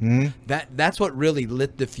on, that's what really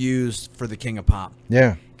lit the fuse for the King of Pop.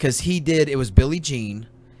 Yeah. Because it was Billie Jean,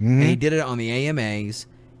 and he did it on the AMAs.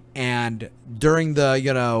 And during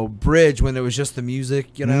the, bridge when it was just the music,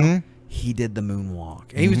 he did the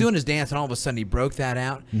moonwalk. And he was doing his dance, and all of a sudden he broke that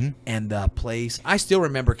out. And the place, I still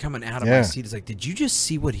remember coming out of my seat. It's like, did you just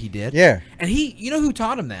see what he did? Yeah. And you know who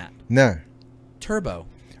taught him that? No. Turbo.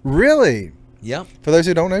 Really? Yep. For those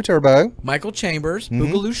who don't know Turbo. Michael Chambers,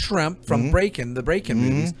 Boogaloo Shrimp from the Breakin'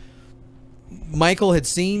 movies. Michael had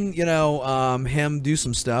seen, him do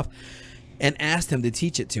some stuff and asked him to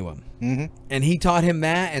teach it to him. And he taught him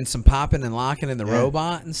that and some popping and locking in the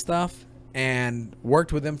robot and stuff, and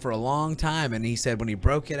worked with him for a long time. And he said when he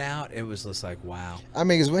broke it out, it was just like, wow. I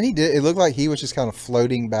mean, because when he did, it looked like he was just kind of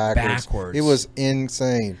floating backwards. It was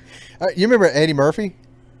insane. You remember Eddie Murphy?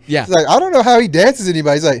 Yeah. He's like, I don't know how he dances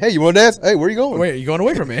anybody. He's like, hey, you want to dance? Hey, where are you going? Wait, are you going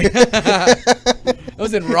away from me? It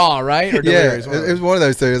was in Raw, right? Or Delirious? Yeah, it was one of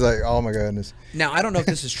those two. It was like, oh my goodness. Now, I don't know if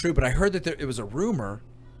this is true, but I heard that it was a rumor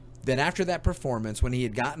that after that performance, when he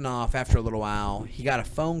had gotten off after a little while, he got a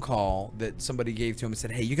phone call that somebody gave to him and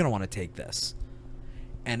said, hey, you're going to want to take this.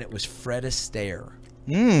 And it was Fred Astaire.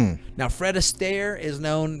 Now, Fred Astaire is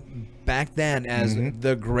known back then as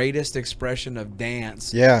the greatest expression of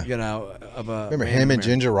dance. Yeah. Remember him and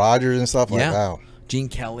Ginger Rogers and stuff like that. Gene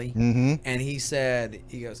Kelly. And he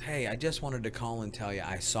goes, hey, I just wanted to call and tell you,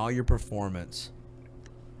 I saw your performance.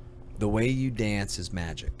 The way you dance is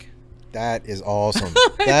magic. That is awesome.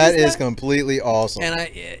 That is completely awesome.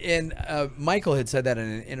 And Michael had said that in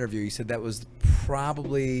an interview. He said that was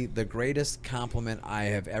probably the greatest compliment I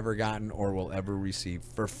have ever gotten or will ever receive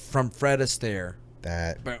from Fred Astaire.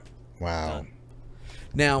 Wow.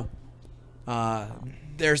 Now,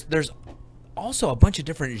 there's also a bunch of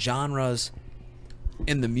different genres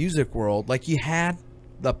in the music world. Like you had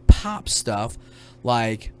the pop stuff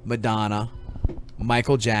like Madonna,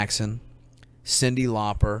 Michael Jackson, Cyndi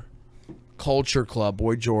Lauper, Culture Club,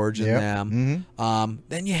 Boy George and them.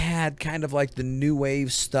 Then you had kind of like the new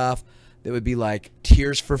wave stuff that would be like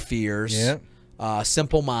Tears for Fears,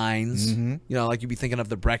 Simple Minds, you know, like you'd be thinking of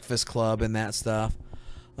the Breakfast Club and that stuff.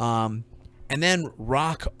 And then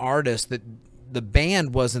rock artists that the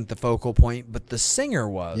band wasn't the focal point, but the singer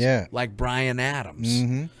was, like Bryan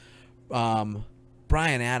Adams.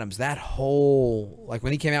 Bryan Adams, that whole, like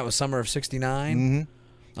when he came out with Summer of '69,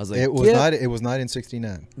 I was like, it was not in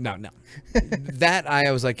 '69. No. That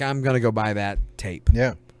I was like, I'm gonna go buy that tape.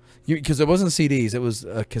 Yeah, because it wasn't CDs, it was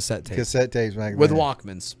a cassette tape. Cassette tapes back with then.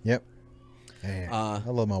 Walkmans. Yep. Man, I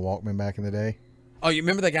love my Walkman back in the day. Oh, you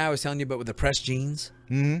remember that guy I was telling you about with the pressed jeans?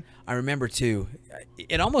 I remember too.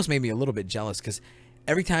 It almost made me a little bit jealous because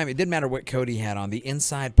every time, it didn't matter what coat he had on, the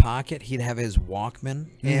inside pocket he'd have his Walkman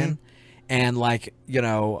in, and like, you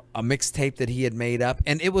know, a mixtape that he had made up,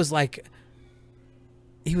 and it was like,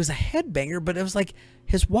 he was a headbanger, but it was like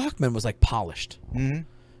his Walkman was like polished. You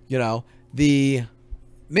know, the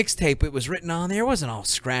mixtape, it was written on there, it wasn't all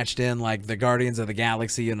scratched in like the Guardians of the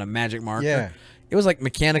Galaxy and a magic marker. It was like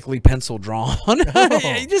mechanically pencil drawn.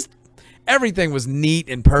 Just everything was neat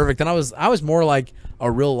and perfect, and I was more like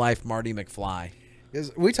a real life Marty McFly.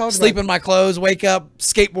 We talked sleep in my clothes, wake up,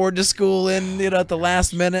 skateboard to school, and you know, at the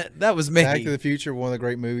last minute. That was me. Back to the Future, one of the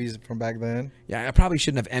great movies from back then. Yeah, I probably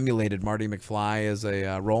shouldn't have emulated Marty McFly as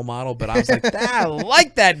a role model, but I was like, I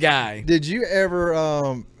like that guy. Did you ever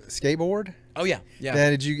skateboard? Oh yeah. Now,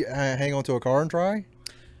 did you hang on to a car and try?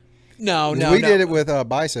 No. We did it with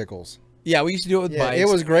bicycles. Yeah, we used to do it with bikes. It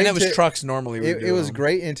was great. And it was trucks normally. It was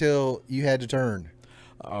great until you had to turn.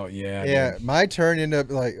 Oh yeah. Yeah, my turn ended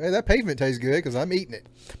up like, hey, that pavement tastes good because I'm eating it.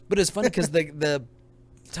 But it's funny because the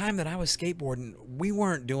time that I was skateboarding, we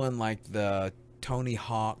weren't doing like the Tony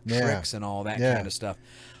Hawk tricks and all that kind of stuff.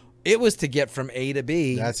 It was to get from A to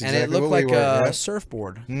B, That's and exactly it looked what like we were, a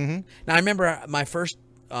surfboard. Now I remember my first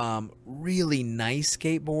really nice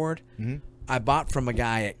skateboard I bought from a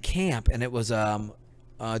guy at camp, and it was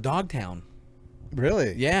Dogtown.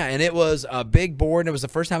 Really? Yeah, and it was a big board, and it was the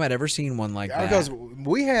first time I'd ever seen one like that. Because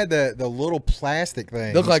we had the little plastic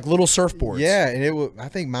thing. Looked like little surfboards. Yeah, and it was, I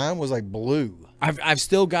think mine was like blue. I've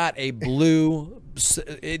still got a blue.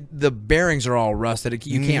 The bearings are all rusted.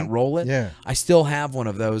 You can't roll it. Yeah. I still have one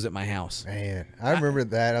of those at my house. Man, I remember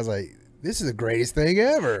that. I was like, this is the greatest thing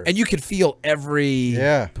ever. And you could feel every.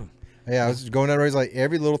 Yeah. Yeah, I was going down the road. It's like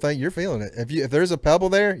every little thing, you're feeling it. If there's a pebble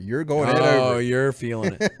there, you're going head over. Oh, you're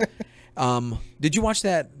feeling it. Did you watch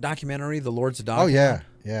that documentary, The Lords of Dogtown? Oh yeah,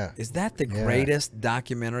 yeah. Is that the greatest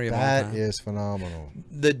documentary of all time? That is phenomenal.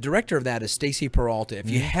 The director of that is Stacy Peralta. If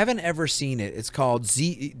you haven't ever seen it, it's called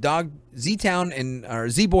Z Town or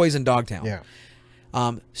Z Boys in Dogtown.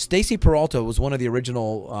 Yeah. Stacy Peralta was one of the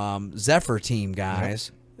original Zephyr team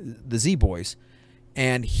guys, the Z Boys,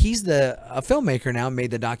 and he's a filmmaker now.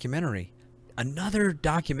 Made the documentary. Another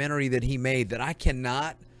documentary that he made that I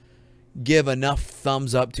cannot give enough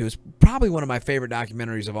thumbs up to, is probably one of my favorite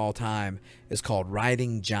documentaries of all time, is called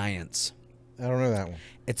Riding Giants. I don't know that one.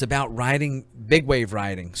 It's about riding, big wave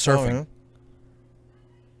riding, surfing.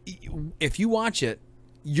 If you watch it,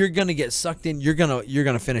 you're gonna get sucked in. You're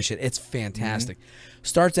gonna finish it. It's fantastic.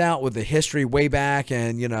 Starts out with the history way back,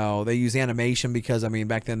 and you know they use animation because I mean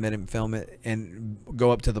back then they didn't film it, and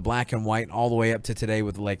go up to the black and white all the way up to today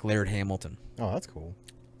with like Laird Hamilton. Oh, that's cool.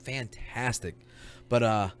 Fantastic,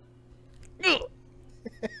 but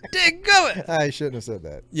Dig-gummit. I shouldn't have said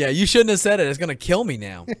that. Yeah, you shouldn't have said it. It's gonna kill me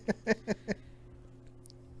now.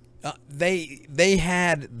 They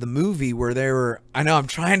had the movie where they were. I know I'm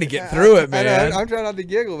trying to get through it, man. I'm trying not to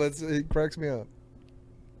giggle, but it cracks me up.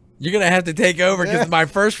 You're gonna have to take over because my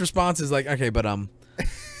first response is like, okay, but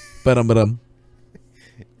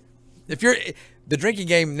if you're the drinking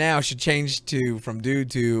game now should change from dude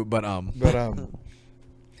to but.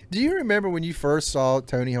 Do you remember when you first saw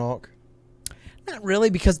Tony Hawk? Not really,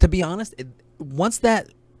 because to be honest, once that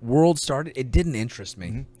world started, it didn't interest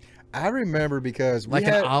me. I remember because we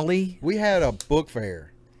had a book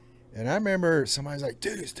fair, and I remember somebody's like,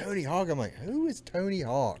 "Dude, it's Tony Hawk." I'm like, "Who is Tony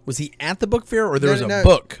Hawk?" Was he at the book fair, or there was a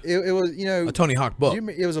book? It was, a Tony Hawk book.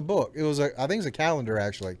 It was a book. It was I think it was a calendar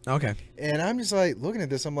actually. Okay. And I'm just like looking at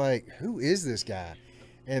this. I'm like, "Who is this guy?"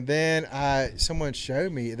 And then someone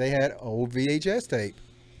showed me they had old VHS tape,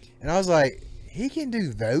 and I was like, "He can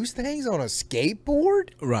do those things on a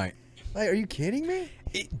skateboard?" Right. Like, are you kidding me?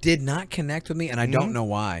 It did not connect with me, and I don't know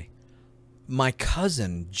why. My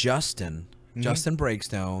cousin, Justin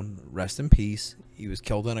Breakstone, rest in peace. He was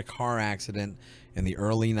killed in a car accident in the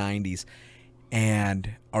early 90s.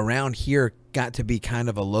 and around here got to be kind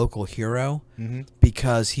of a local hero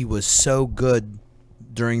because he was so good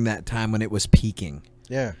during that time when it was peaking.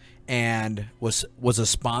 Yeah. And was a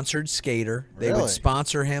sponsored skater. They Really? would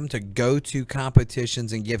sponsor him to go to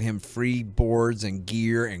competitions and give him free boards and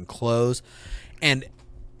gear and clothes. And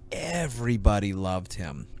everybody loved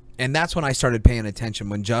him. And that's when I started paying attention,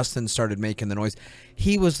 when Justin started making the noise.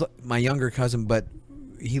 He was my younger cousin, but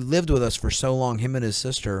he lived with us for so long, him and his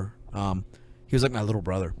sister. He was like my little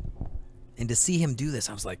brother. And to see him do this,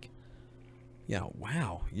 I was like,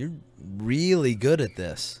 wow, you're really good at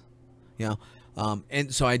this.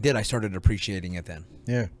 And so I did. I started appreciating it then.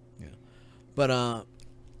 Yeah. Yeah. But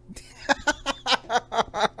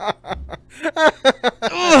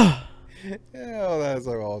Oh, that's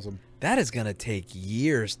so awesome. that is gonna take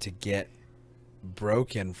years to get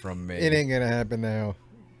broken from me. It ain't gonna happen now.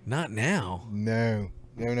 Not now. No.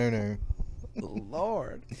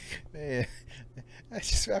 Lord. Man, I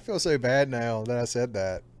feel so bad now that I said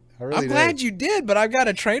that. I really I'm glad you did, but I've got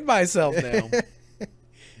to train myself now.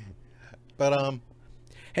 But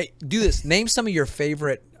Hey, do this. Name some of your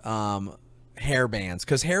favorite hair bands,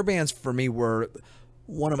 because hair bands for me were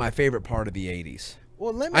one of my favorite part of the 80s.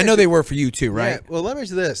 well, I know they were for you too, right? Yeah, well, let me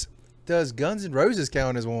ask you this: does Guns N' Roses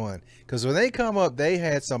count as one? Because when they come up, they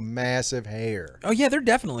had some massive hair. Oh yeah, they're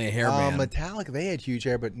definitely a hair band. Metallica, they had huge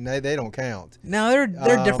hair, but no, they don't count. No,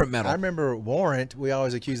 they're different metal. I remember Warrant. We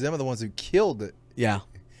always accused them of the ones who killed it. Yeah,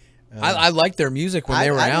 I liked their music when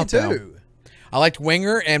they were out did though. too. I liked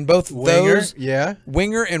Winger, and both Winger, those. yeah.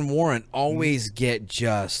 Winger and Warrant always get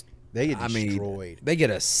just. They get destroyed. They get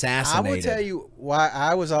assassinated. I will tell you why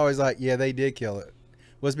I was always like, yeah, they did kill it.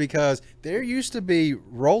 Was because there used to be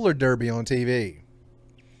roller derby on TV,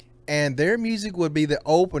 and their music would be the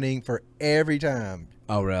opening for every time.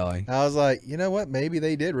 Oh, really? I was like, you know what? Maybe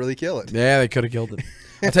they did really kill it. Yeah, they could have killed it.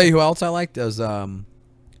 I'll tell you who else I liked was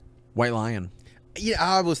White Lion. Yeah,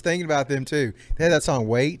 I was thinking about them too. They had that song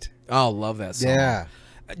 "Wait." Oh, love that song. Yeah.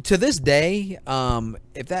 To this day,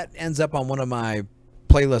 if that ends up on one of my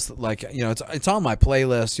playlists, like it's on my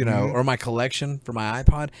playlist, or my collection for my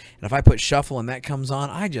iPod, and if I put shuffle and that comes on,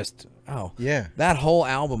 I just Yeah. that whole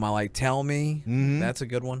album I like. Tell Me, that's a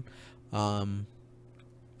good one.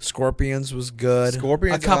 Scorpions was good.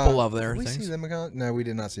 Scorpions. A couple of their did we things. see them in concert? No, we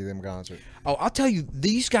did not see them in concert. Oh, I'll tell you,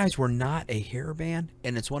 these guys were not a hair band,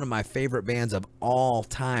 and it's one of my favorite bands of all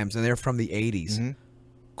times, and they're from the 80s.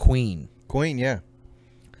 Queen. Queen, yeah.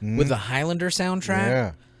 With the Highlander soundtrack.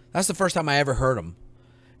 Yeah. That's the first time I ever heard them.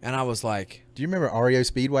 And I was like, Do you remember REO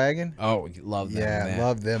Speedwagon? oh, love them. Yeah, man.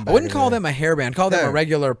 love them. I wouldn't call them a hair band. Call them a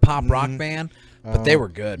regular pop rock band, but they were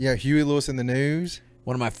good. Yeah, Huey Lewis and the News.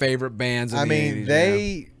 One of my favorite bands of the 80s.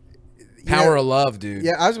 They Power of Love, dude.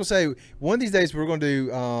 Yeah, I was gonna say one of these days we're gonna do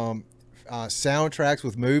soundtracks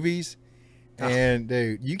with movies, and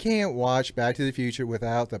dude, you can't watch Back to the Future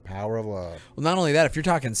without the Power of Love. Well, not only that, if you're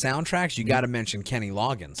talking soundtracks, you got to mention Kenny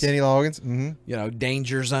Loggins. Kenny Loggins,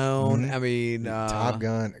 Danger Zone. I mean, Top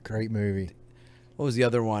Gun, great movie. What was the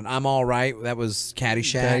other one? I'm All Right. That was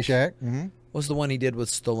Caddyshack. Caddyshack. What was the one he did with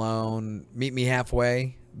Stallone? Meet Me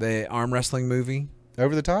Halfway, the arm wrestling movie.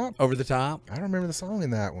 Over the Top. Over the Top. I don't remember the song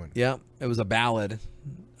in that one. Yep, it was a ballad.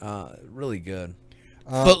 Really good.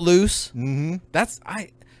 Footloose. That's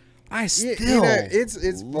I still.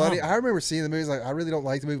 It's funny. I remember seeing the movies. Like, I really don't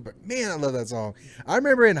like the movie, but man, I love that song. I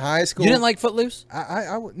remember in high school. You didn't like Footloose?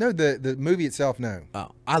 No, the movie itself. No.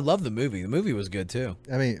 Oh, I love the movie. The movie was good too.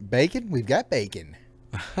 I mean, bacon. We've got bacon.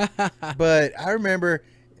 But I remember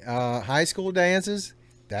high school dances.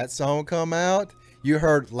 That song come out. You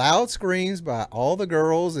heard loud screams by all the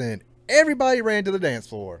girls, and everybody ran to the dance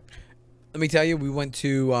floor. Let me tell you, we went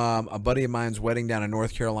to a buddy of mine's wedding down in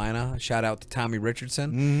North Carolina. Shout out to Tommy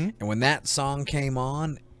Richardson. And when that song came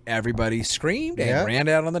on, everybody screamed and ran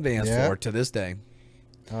out on the dance floor to this day.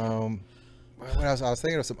 What else? I was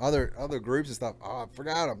thinking of some other groups and stuff. Oh, I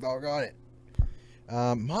forgot them. Doggone it.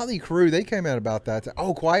 Motley Crue, they came out about that.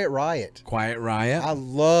 Oh, Quiet Riot. Quiet Riot. I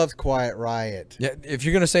loved Quiet Riot. Yeah, if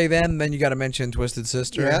you're gonna say then you got to mention Twisted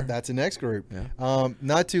Sister. Yeah, that's the next group. Yeah.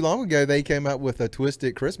 Not too long ago, they came out with a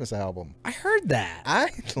Twisted Christmas album. I heard that.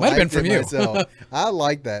 Might have been from you. Myself. I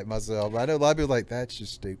like that myself. I know a lot of people are like, that's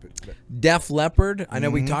just stupid. But. Def Leppard. I know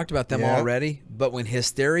we talked about them already, but when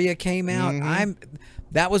Hysteria came out,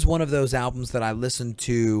 that was one of those albums that I listened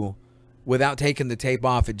to. Without taking the tape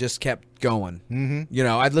off, it just kept going.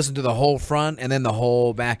 I'd listen to the whole front and then the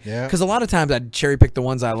whole back. Yeah. Because a lot of times I'd cherry pick the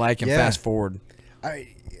ones I like and fast forward. I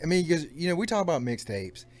mean, because we talk about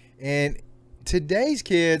mixtapes, and today's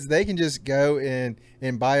kids, they can just go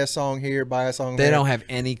and buy a song here, buy a song there. They don't have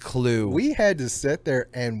any clue. We had to sit there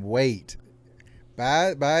and wait.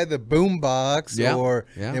 buy the boom box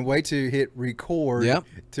and wait to hit record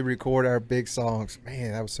to record our big songs.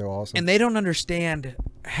 Man, that was so awesome. And they don't understand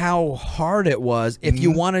how hard it was if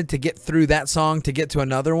you wanted to get through that song to get to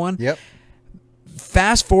another one. Yep.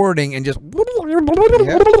 Fast forwarding and just and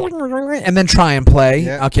then try and play.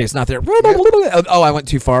 Yep. Okay, it's not there. Yep. Oh, I went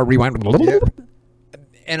too far. Rewind. Yep.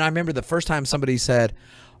 And I remember the first time somebody said,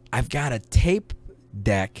 "I've got a tape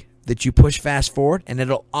deck that you push fast forward and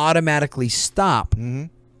it'll automatically stop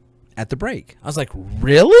at the break." I was like,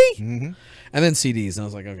 "Really?" And then CDs, and I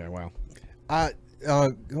was like, "Okay, wow."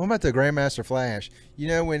 Going back to Grandmaster Flash, you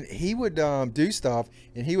know, when he would do stuff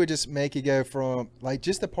and he would just make it go from like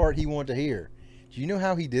just the part he wanted to hear. Do you know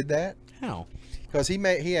how he did that? How? Because he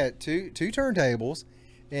had two turntables,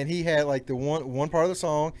 and he had like the one part of the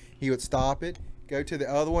song. He would stop it, go to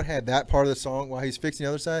the other one, had that part of the song while he's fixing the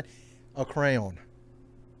other side. A crayon,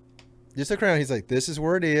 just a crayon. He's like, "This is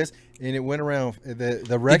where it is," and it went around.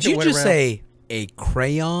 The record. Did you went just around. Say a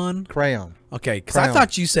crayon? Crayon. Okay, because I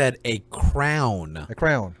thought you said a crown. A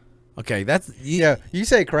crown. Okay, that's yeah. You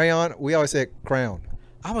say crayon. We always say crown.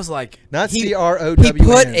 I was like, not CROWN. He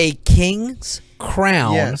put a king's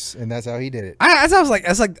crown. Yes, and that's how he did it. I was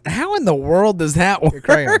like, how in the world does that work? A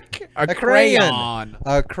crayon. A crayon.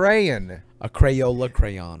 A crayon. A Crayola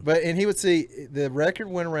crayon. And he would see the record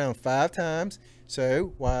went around 5 times.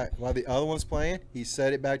 So while the other one's playing, he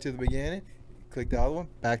set it back to the beginning, click the other one,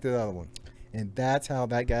 back to the other one. And that's how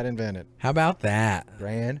that got invented. How about that?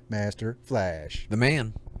 Grandmaster Flash. The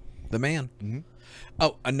man.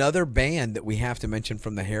 Oh, another band that we have to mention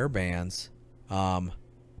from the hair bands, Bon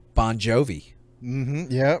Jovi.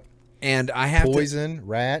 Yep. And I have Poison,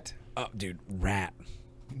 Rat. Oh, dude, Rat.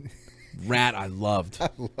 Rat, I loved. I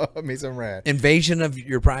love me some Rat. Invasion of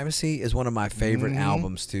Your Privacy is one of my favorite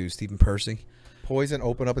albums too. Stephen Percy. Poison,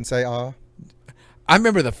 Open Up and Say Ah. I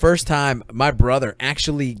remember the first time my brother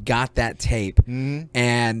actually got that tape,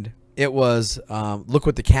 and it was Look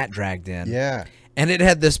What the Cat Dragged In. Yeah. And it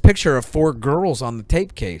had this picture of 4 girls on the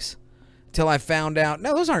tape case. Till I found out,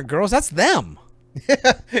 no, those aren't girls. That's them.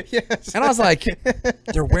 Yes. And I was like,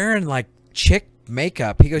 they're wearing like chick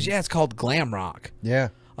makeup. He goes, yeah, it's called glam rock. Yeah.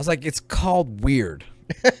 I was like, it's called weird.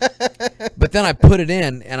 But then I put it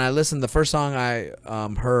in and I listened. The first song I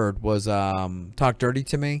heard was Talk Dirty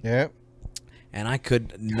to Me. Yep. And I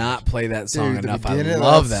could not play that song enough. I love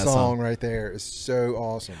love that song right there. Is so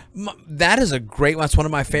awesome. That is a great one. It's one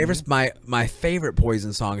of my favorites. My favorite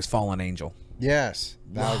Poison song is Fallen Angel. Yes.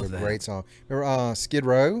 That was a great song. Remember Skid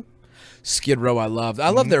Row? Skid Row I loved. I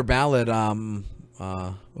love their ballad,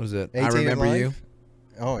 what was it? I Remember You.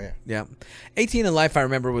 Oh, yeah. Yeah. 18 in Life I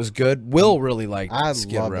remember was good. Will really liked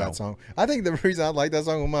Skid Row. I love that song. I think the reason I like that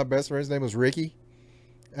song, one of my best friend's name was Ricky.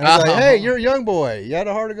 And I was like, hey, you're a young boy. You had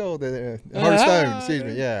a heart of gold. Heart of stone. Excuse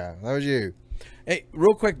me. Yeah, that was you. Hey,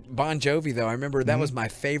 real quick, Bon Jovi, though. I remember that was my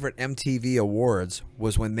favorite MTV Awards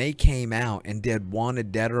was when they came out and did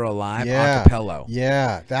Wanted Dead or Alive a cappella.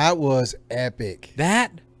 Yeah, that was epic.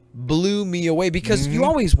 That blew me away because you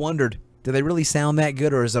always wondered, do they really sound that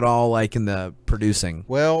good or is it all like in the producing?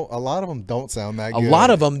 Well, a lot of them don't sound that good. A lot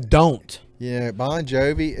of them don't. Yeah, Bon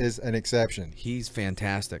Jovi is an exception. He's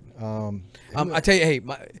fantastic. I tell you, hey,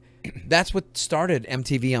 that's what started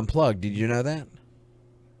MTV Unplugged. Did you know that?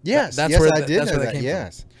 Yes, that's yes, where I did know that.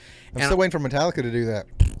 Yes, I'm still waiting for Metallica to do that.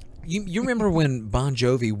 You remember when Bon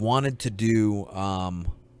Jovi wanted to do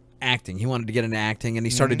acting? He wanted to get into acting, and he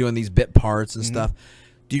started doing these bit parts and stuff.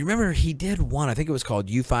 Do you remember he did one? I think it was called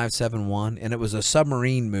U-571, and it was a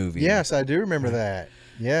submarine movie. Yes, I do remember that.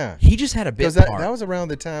 Yeah, he just had a bit part. That was around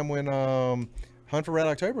the time when Hunt for Red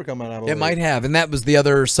October came out. I believe. It might have, and that was the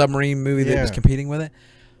other submarine movie that was competing with it.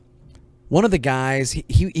 One of the guys,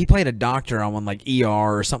 he played a doctor on one like ER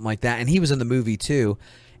or something like that, and he was in the movie too.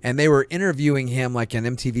 And they were interviewing him like an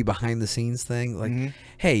MTV behind the scenes thing, like,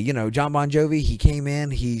 hey, you know, John Bon Jovi, he came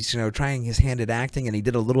in, he's trying his hand at acting, and he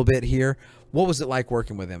did a little bit here. What was it like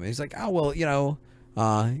working with him? And he's like, oh well,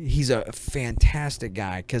 he's a fantastic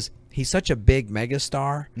guy because he's such a big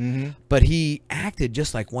megastar, but he acted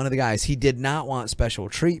just like one of the guys. He did not want special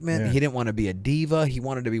treatment. He didn't want to be a diva. He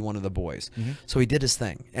wanted to be one of the boys. So he did his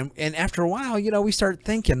thing. And after a while, we start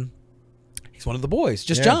thinking, he's one of the boys.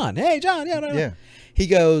 Just John. Hey, John. Yeah. He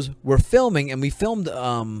goes, we're filming, and we filmed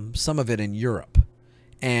some of it in Europe.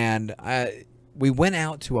 And we went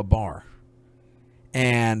out to a bar.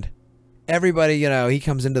 And everybody, he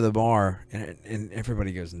comes into the bar, and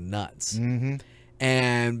everybody goes nuts.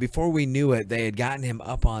 And before we knew it, they had gotten him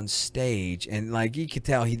up on stage. And, like, you could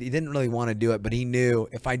tell he didn't really want to do it, but he knew,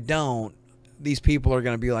 if I don't, these people are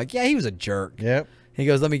going to be like, yeah, he was a jerk. Yep. He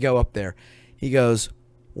goes, let me go up there. He goes,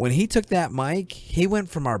 when he took that mic, he went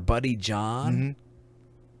from our buddy John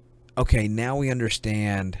okay, now we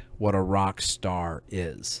understand what a rock star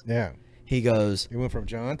is. Yeah. He goes, It went from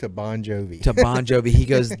John to Bon Jovi. to Bon Jovi. He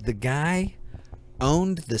goes, the guy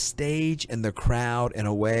owned the stage and the crowd in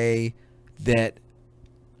a way that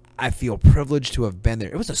I feel privileged to have been there.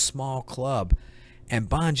 It was a small club, and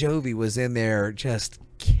Bon Jovi was in there just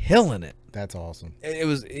killing it. That's awesome. It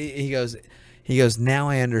was. He goes. Now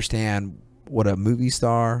I understand what a movie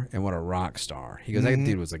star and what a rock star. He goes, that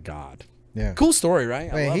dude was a god. Yeah. Cool story,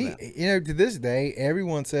 right? I love that. You know, to this day,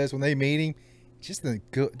 everyone says when they meet him, just a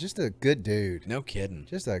good dude. No kidding.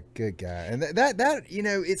 Just a good guy. And that you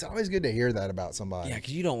know, it's always good to hear that about somebody. Yeah,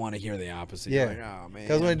 because you don't want to hear the opposite. Yeah. You're like, oh man.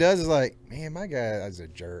 Because when it does, it's like, man, my guy is a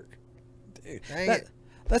jerk. Dude,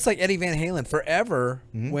 that's like Eddie Van Halen. Forever,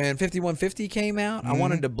 when 5150 came out, I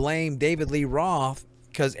wanted to blame David Lee Roth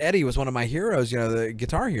because Eddie was one of my heroes, you know, the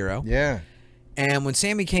guitar hero. Yeah. And when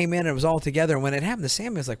Sammy came in and it was all together, and when it happened to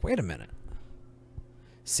Sammy, I was like, wait a minute.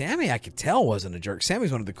 Sammy, I could tell, wasn't a jerk.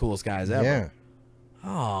 Sammy's one of the coolest guys ever. Yeah.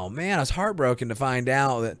 Oh, man, I was heartbroken to find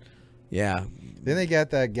out that, yeah. Then they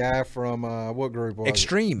got that guy from, what group was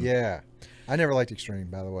Extreme. it? Yeah. I never liked Extreme,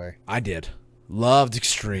 by the way. I did. Loved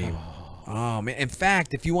Extreme. Oh, man. In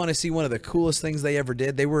fact, if you want to see one of the coolest things they ever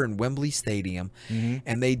did, they were in Wembley Stadium,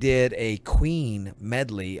 and they did a Queen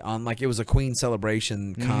medley on, like, it was a Queen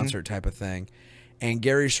celebration concert type of thing. And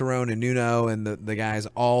Gary Cherone and Nuno and the guys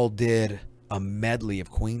all did a medley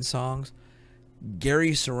of Queen songs.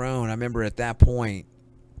 Gary Cherone, I remember at that point,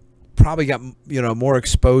 probably got, you know, more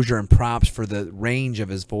exposure and props for the range of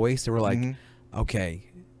his voice. They were like, okay,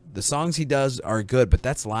 the songs he does are good, but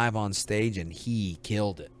that's live on stage, and he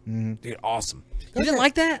killed it. Dude, awesome. You didn't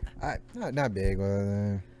like that? Not big.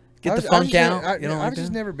 Get the funk out. I was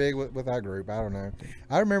just never big with that group. I don't know.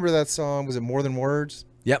 I remember that song. Was it More Than Words?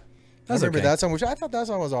 Yep. I remember that song, which I thought that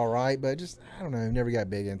song was all right, but just, I don't know, never got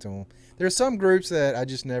big into them. There's some groups that I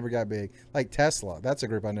just never got big. Like Tesla. That's a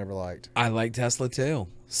group I never liked. I like Tesla, too.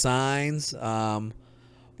 Signs. What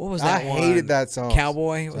was that one? I hated that song.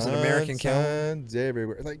 Cowboy? It was an American Cowboy. Signs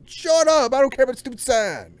everywhere. Like, shut up. I don't care about the stupid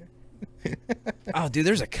sign. Oh, dude,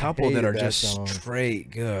 there's a couple that are just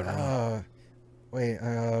straight good.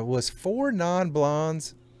 Was Four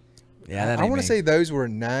Non-Blondes? Yeah, I want to say those were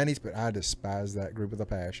 90s, but I despise that group with a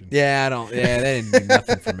passion. Yeah, they didn't do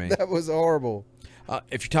nothing for me. That was horrible.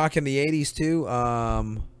 If you're talking the 80s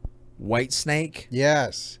too, White Snake.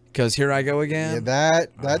 Yes. Because Here I Go Again. Yeah,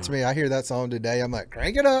 that's me. I hear that song today. I'm like,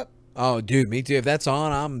 crank it up. Oh, dude, me too. If that's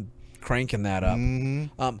on, I'm cranking that up.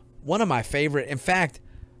 One of my favorite, in fact,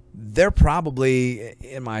 they're probably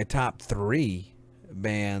in my top 3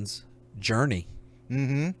 bands, Journey.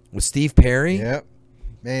 With Steve Perry. Yep.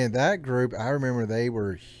 Man, that group, I remember they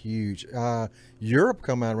were huge. Europe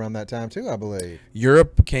come out around that time too, I believe.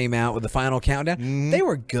 Europe came out with the Final Countdown. They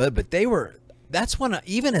were good, but that's when,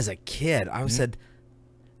 even as a kid, I said,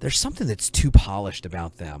 there's something that's too polished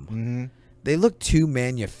about them. They look too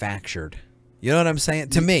manufactured. You know what I'm saying?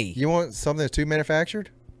 To me. You want something that's too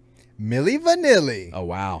manufactured? Milli Vanilli. Oh,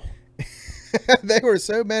 wow. They were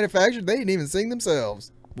so manufactured, they didn't even sing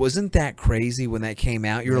themselves. Wasn't that crazy when that came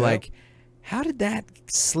out? You were like, how did that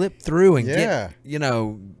slip through and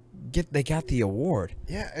they got the award?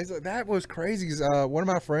 Yeah, that was crazy. Because one of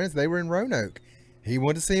my friends, they were in Roanoke. He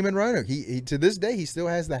went to see him in Roanoke. He to this day, he still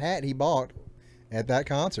has the hat he bought at that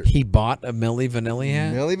concert. He bought a Milli Vanilli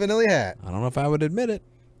hat? Milli Vanilli hat. I don't know if I would admit it.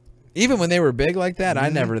 Even when they were big like that,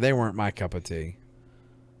 they weren't my cup of tea.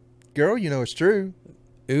 Girl, you know it's true.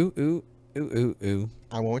 Ooh, ooh, ooh, ooh, ooh.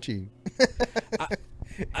 I want you.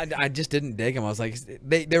 I just didn't dig them. I was like,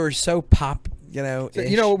 they were so pop, you know. So,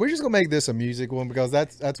 you know, we're just gonna make this a music one because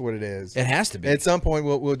that's what it is. It has to be. At some point,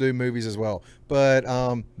 we'll do movies as well. But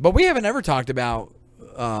we haven't ever talked about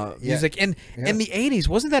music. And in the 80s,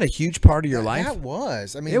 wasn't that a huge part of your life? That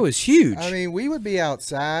was. I mean, it was huge. I mean, we would be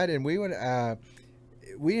outside and we would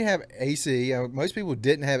we didn't have AC. Most people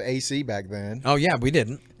didn't have AC back then. Oh yeah, we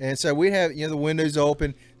didn't. And so we'd have the windows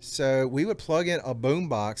open. So we would plug in a boom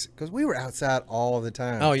box because we were outside all the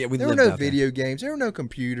time. Oh yeah, there were no video games. There were no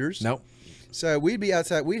computers. Nope. So we'd be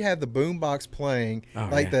outside. We'd have the boom box playing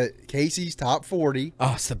the Casey's Top 40.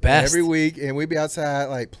 Oh, it's the best. Every week, and we'd be outside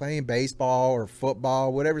like playing baseball or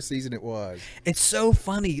football, whatever season it was. It's so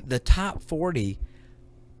funny. The Top 40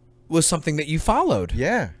 was something that you followed.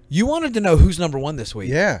 Yeah. You wanted to know who's number 1 this week.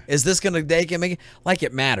 Yeah. Is this going to make it? Like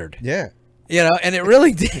it mattered. Yeah. You know, and it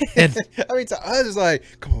really did. I mean, to us, it's like,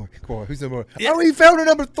 come on, who's number 1? Yeah. Oh, he found a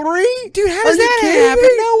number 3? Dude, how does that happen?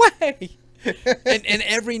 No way. and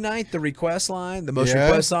every night, the request line, the most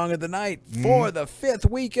request song of the night for the 5th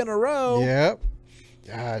week in a row. Yep.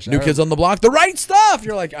 Gosh. New Kids on the Block, The Right Stuff.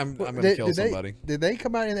 You're like, I'm going to kill somebody. Did they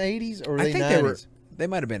come out in the 80s or I think 90s? They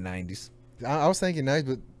might have been 90s. I was thinking 90s,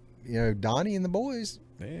 but you know, Donnie and the boys.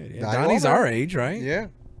 Yeah. Donnie's our age, right? Yeah.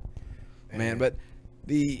 Man, but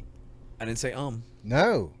I didn't say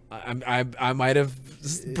No. I might have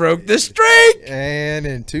broke the streak. And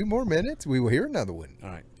in 2 more minutes, we will hear another one. All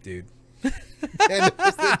right, dude.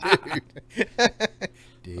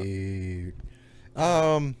 Dude.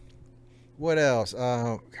 What else?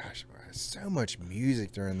 Gosh, so much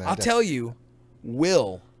music during that. I'll tell you,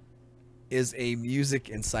 Will is a music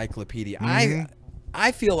encyclopedia.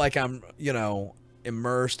 I feel like I'm,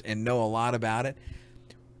 immersed and know a lot about it.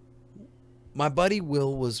 My buddy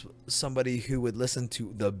Will was somebody who would listen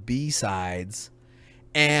to the B-sides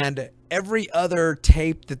and every other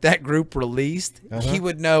tape that group released, he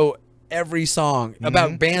would know every song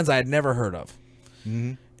about bands I had never heard of.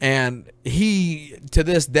 And he, to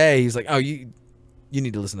this day, he's like, oh, you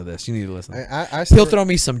need to listen to this. You need to listen. He'll throw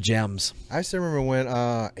me some gems. I still remember when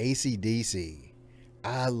AC/DC.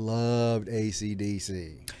 I loved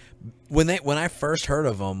AC/DC. When I first heard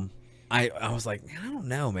of them, I was like, I don't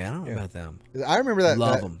know, man. I don't know about them. I remember that.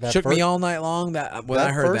 Love them. Shook me all night long. When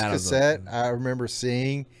I heard first that cassette, I remember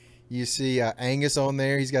seeing. You see Angus on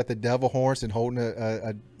there. He's got the devil horns and holding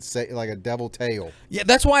like a devil tail. Yeah,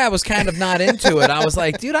 that's why I was kind of not into it. I was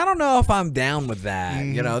like, dude, I don't know if I'm down with that.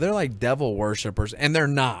 They're like devil worshipers, and they're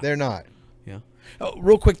not. They're not. Yeah. Oh,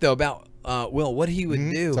 real quick though about Will, what he would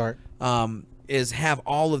do is have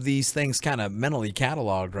all of these things kind of mentally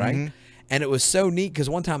cataloged, right? And it was so neat because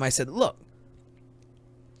one time I said, look,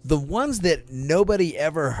 the ones that nobody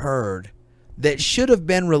ever heard that should have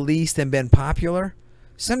been released and been popular,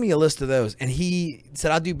 send me a list of those. And he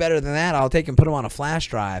said, I'll do better than that. I'll take and put them on a flash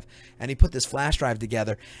drive. And he put this flash drive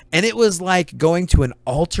together. And it was like going to an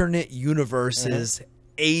alternate universe's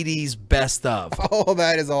 80s best of. Oh,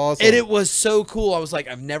 that is awesome. And it was so cool. I was like,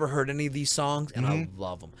 I've never heard any of these songs, and I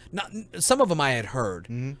love them. Not some of them I had heard,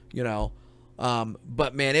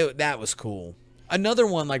 but man, that was cool. Another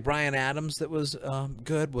one like Bryan Adams that was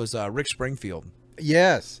good was Rick Springfield.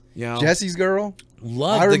 Yes. Jesse's Girl.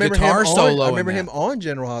 Loved the guitar solo. I remember him on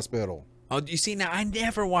General Hospital. Oh, you see, now I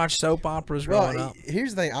never watched soap operas growing up.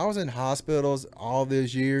 Here's the thing. I was in hospitals all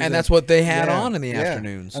those years. And that's what they had on in the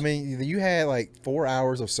afternoons. I mean, you had like 4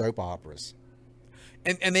 hours of soap operas.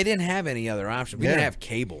 And they didn't have any other option. We didn't have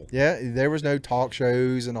cable. Yeah, there was no talk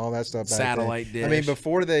shows and all that stuff back Satellite then. dish. I mean,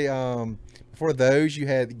 before those, you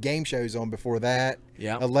had game shows on before that.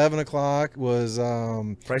 Yeah. 11 o'clock was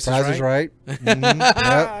Price is Right.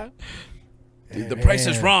 Yep. Dude, the price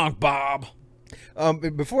is wrong, Bob.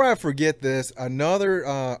 Before I forget this, another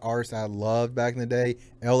artist I loved back in the day,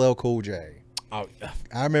 LL Cool J. Oh,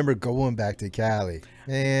 I remember going back to Cali.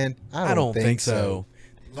 Man, I don't think so.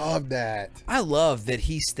 Love that. I love that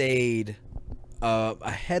he stayed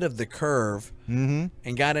ahead of the curve and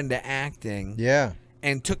got into acting. Yeah.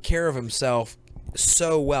 And took care of himself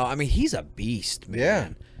so well. I mean, he's a beast, man. Yeah.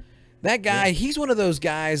 That guy, he's one of those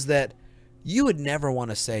guys that you would never want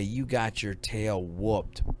to say you got your tail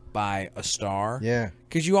whooped by a star. Yeah.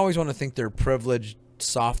 Because you always want to think they're privileged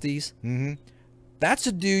softies. That's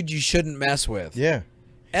a dude you shouldn't mess with. Yeah.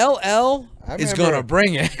 LL is going to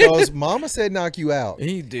bring it. Because Mama Said Knock You Out.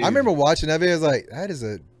 He did. I remember watching that video. I was like, that is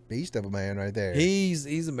a beast of a man right there.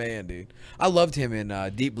 He's a man, dude. I loved him in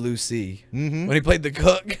Deep Blue Sea when he played the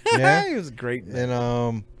cook. Yeah. He was great. And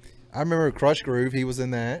I remember Crush Groove. He was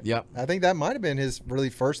in that. Yep. I think that might have been his really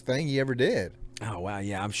first thing he ever did. Oh, wow.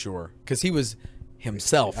 Yeah, I'm sure. Because he was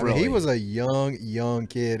himself, really. I mean, he was a young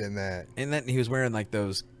kid in that. And then he was wearing like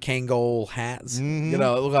those Kangol hats. It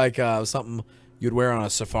looked like something you'd wear on a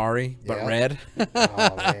safari, but red.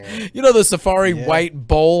 Oh, man. The safari white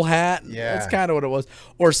bowl hat? Yeah. That's kind of what it was.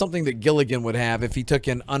 Or something that Gilligan would have if he took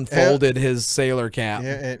and unfolded his sailor cap.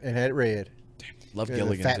 Yeah, and had it red. Love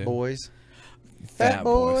Gilligan, Fat too. Boys. Fat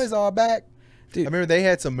Boys are back. Dude. I remember they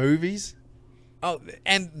had some movies. Oh,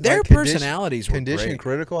 and their like personalities were Condition great.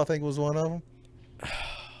 Critical, I think, was one of them.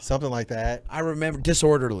 Something like that. I remember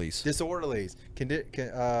Disorderlies.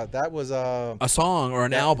 That was a song or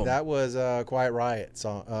an album. That was Quiet Riot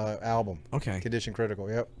song album. Okay. Condition Critical.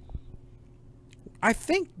 Yep. I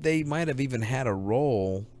think they might have even had a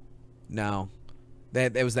role. No,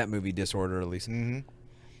 that was that movie Disorderlies.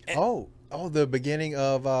 Oh, the beginning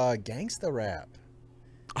of gangsta rap.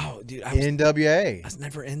 Oh, dude, NWA. I was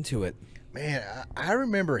never into it. Man, I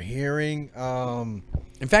remember hearing.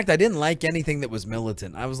 In fact, I didn't like anything that was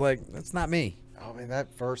militant. I was like, that's not me. Oh man,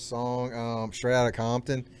 that first song, Straight Outta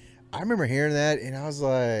Compton. I remember hearing that, and I was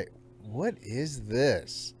like, "What is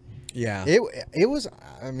this?" Yeah. It was.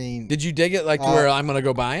 I mean, did you dig it like to where I'm gonna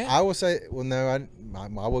go buy it? I would say, well, no, I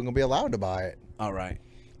wasn't gonna be allowed to buy it. All right.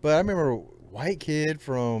 But I remember white kid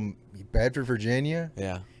from Bedford, Virginia.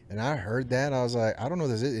 Yeah. And I heard that. I was like, I don't know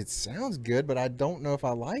this is. It sounds good, but I don't know if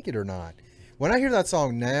I like it or not. When I hear that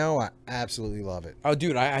song now, I absolutely love it. Oh,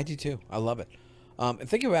 dude, I do too. I love it. And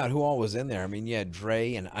think about who all was in there. I mean, you had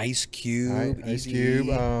Dre and Ice Cube, Ice Cube,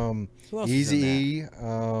 who else was in Easy E,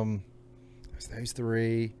 that? those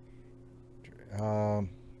three.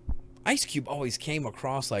 Ice Cube always came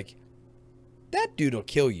across like, that dude will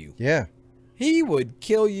kill you. Yeah. He would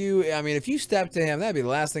kill you. I mean, if you stepped to him, that'd be the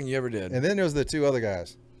last thing you ever did. And then there was the two other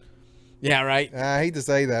guys. Yeah, right. I hate to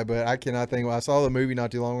say that, but I cannot think. I saw the movie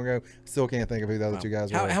not too long ago. Still can't think of who the other two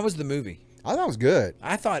guys were. How was the movie? I thought it was good.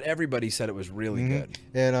 I thought everybody said it was really good.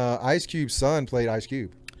 And Ice Cube's son played Ice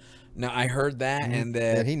Cube. Now, I heard that, and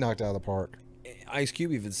that And he knocked it out of the park. Ice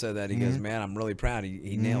Cube even said that. He goes, man, I'm really proud.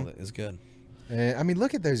 He nailed it. It's good. And I mean,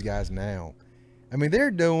 look at those guys now. I mean,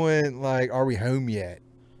 they're doing like, "Are We Home Yet?"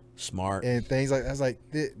 Smart. And things like that. I was like,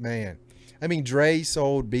 man. I mean, Dre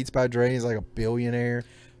sold Beats by Dre. He's like a billionaire.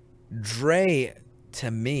 Dre,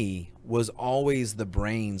 to me, was always the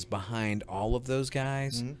brains behind all of those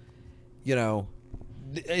guys. You know,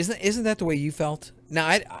 isn't that the way you felt? Now,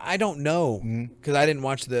 I don't know because I didn't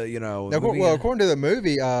watch the, Now, movie. well, according to the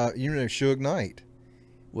movie, Suge Knight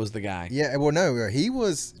was the guy. Yeah, well, no, he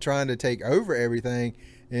was trying to take over everything,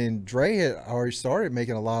 and Dre had already started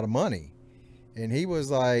making a lot of money, and he was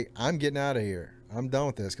like, "I'm getting out of here. I'm done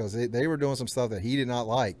with this," because they were doing some stuff that he did not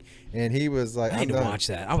like, and he was like, I need to watch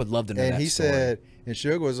that. I would love to know and that he story. said, and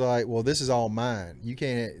Suge was like, "Well, this is all mine. You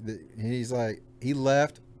can't." And he's like, he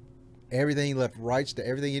left everything. He left rights to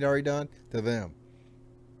everything he'd already done to them,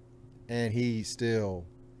 and he still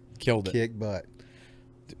killed it. kicked butt.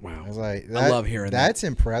 Wow. I was like, I love hearing that. That's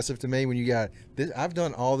impressive to me when you got this. I've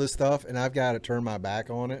done all this stuff and I've got to turn my back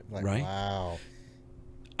on it. Like, right. Wow.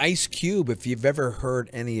 Ice Cube, if you've ever heard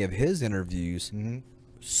any of his interviews,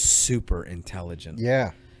 super intelligent.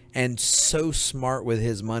 Yeah. And so smart with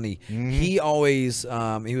his money. He always,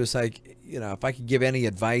 he was like, if I could give any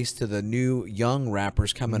advice to the new young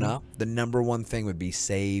rappers coming up, the number one thing would be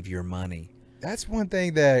save your money. That's one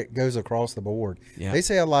thing that goes across the board. Yeah. They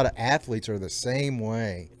say a lot of athletes are the same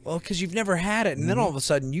way. Well, because you've never had it. And then all of a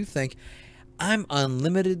sudden you think, I'm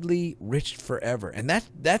unlimitedly rich forever. And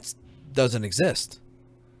that doesn't exist.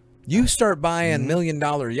 You start buying $1 million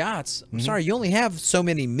yachts. I'm sorry, you only have so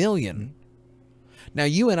many million. Now,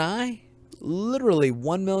 you and I, literally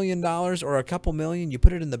 $1 million or a couple million, you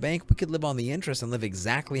put it in the bank, we could live on the interest and live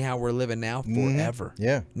exactly how we're living now forever.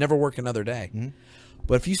 Yeah. Never work another day.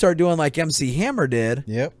 But if you start doing like MC Hammer did,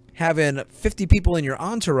 having 50 people in your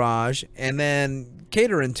entourage and then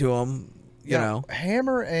catering to them, you know.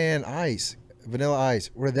 Hammer and Vanilla Ice,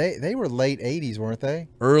 they were late 80s, weren't they?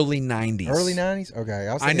 Early 90s. Early 90s? Okay.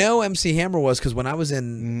 I know MC Hammer was because when I was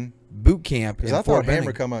in boot camp. Because I thought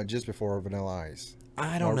Hammer come out just before Vanilla Ice.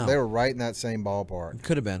 I don't know. They were right in that same ballpark.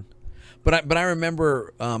 Could have been. But I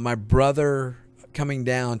remember my brother coming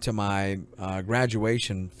down to my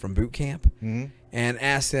graduation from boot camp and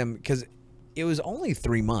asked him, because it was only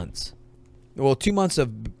 3 months. Well, 2 months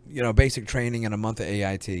of basic training and a month of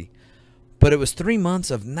AIT. But it was 3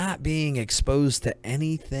 months of not being exposed to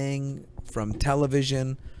anything from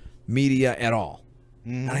television, media at all.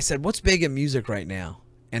 And I said, what's big in music right now?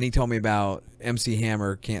 And he told me about MC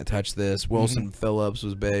Hammer, Can't Touch This. Wilson Phillips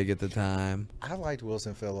was big at the time. I liked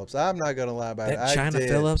Wilson Phillips. I'm not going to lie about it. That China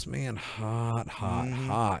Phillips, man,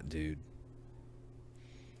 hot, dude.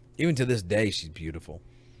 Even to this day, she's beautiful.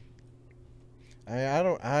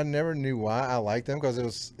 I never knew why I liked them, because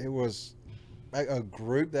it was a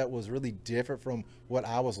group that was really different from what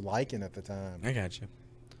I was liking at the time. I got you.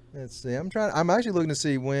 Let's see. I'm actually looking to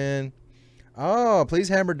see when. Oh, Please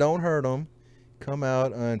Hammer, Don't Hurt 'Em come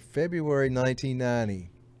out on February 1990.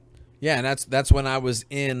 Yeah, and that's when I was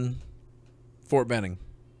in Fort Benning.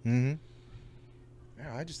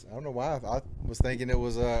 Yeah, I don't know why I was thinking it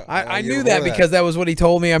was I knew that because that was what he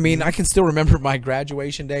told me. I mean, I can still remember my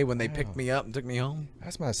graduation day when they picked me up and took me home.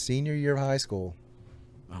 That's my senior year of high school.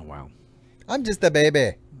 Oh, wow. I'm just a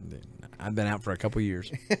baby. I've been out for a couple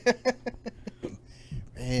years.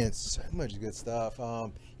 Man, so much good stuff.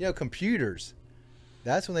 Computers.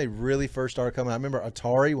 That's when they really first started coming out. I remember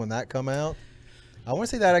Atari when that come out. I want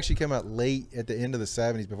to say that actually came out late at the end of the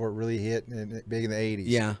 70s before it really hit big in the 80s.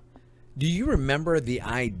 Yeah. Do you remember the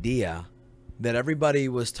idea that everybody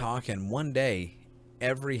was talking one day,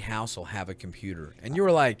 every house will have a computer? And you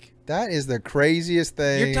were like, that is the craziest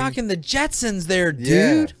thing. You're talking the Jetsons there,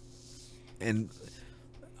 dude. Yeah. And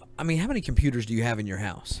I mean, how many computers do you have in your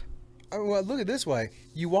house? Well, look at it this way.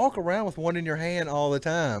 You walk around with one in your hand all the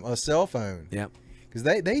time, a cell phone. Yep.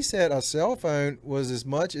 Because they said a cell phone was as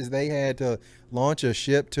much as they had to launch a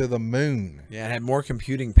ship to the moon. Yeah, it had more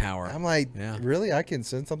computing power. I'm like, yeah. Really? I can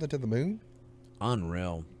send something to the moon?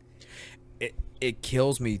 Unreal. It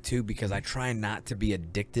kills me too because I try not to be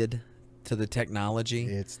addicted to the technology.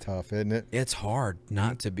 It's tough, isn't it? It's hard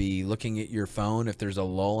not to be looking at your phone if there's a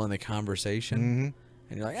lull in the conversation.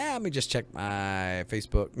 And you're like, let me just check my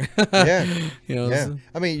Facebook. Yeah. You know, yeah.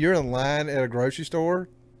 I mean, you're in line at a grocery store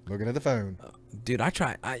looking at the phone. Dude, I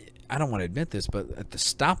don't want to admit this, but at the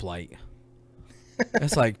stoplight,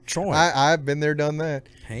 it's like, Troy. I've been there, done that.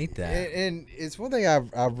 Hate that. And it's one thing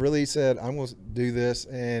I've really said, I'm going to do this,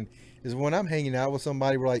 and is when I'm hanging out with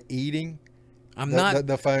somebody, we're like eating.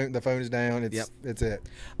 The phone is down. It's it.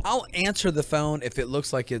 I'll answer the phone if it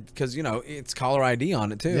looks like it, because it's caller ID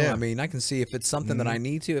on it too. Yeah. I mean, I can see if it's something that I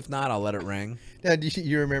need to. If not, I'll let it ring. Now, do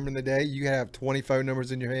you remember in the day you have 20 phone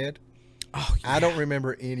numbers in your head? Oh, yeah. I don't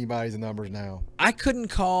remember anybody's numbers now. I couldn't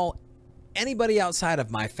call anybody outside of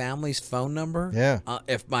my family's phone number. Yeah.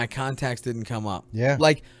 If my contacts didn't come up. Yeah.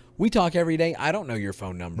 Like, we talk every day. I don't know your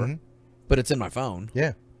phone number, but it's in my phone.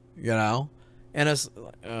 Yeah. And it's,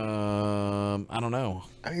 I don't know.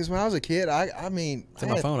 Because when I was a kid, I mean, it's in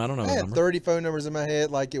my phone. I don't know. I had 30 phone numbers in my head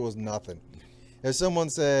like it was nothing. If someone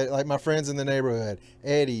said, like my friends in the neighborhood,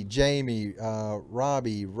 Eddie, Jamie,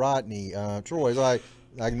 Robbie, Rodney, Troy, it's like,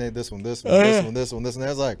 I can name this one, this one, this one, this one, this one. I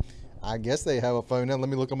was like, I guess they have a phone now. Let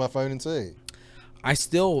me look on my phone and see. I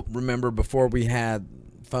still remember before we had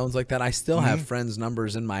phones like that, I still have friends'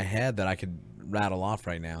 numbers in my head that I could rattle off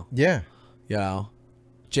right now. Yeah.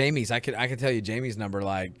 Jamie's, I could tell you Jamie's number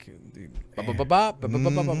like, I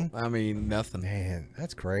mean, nothing. Man,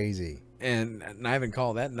 that's crazy. And I haven't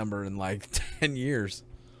called that number in like 10 years.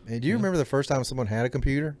 And do you remember the first time someone had a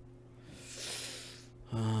computer?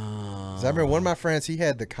 I remember one of my friends, he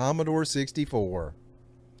had the Commodore 64.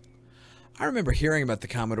 I remember hearing about the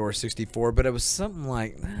Commodore 64, but it was something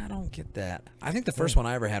like, I don't get that. I think the first one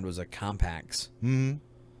I ever had was a Compaq.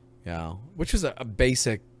 Which was a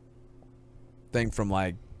basic thing from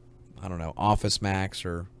like, I don't know, Office Max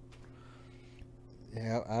or.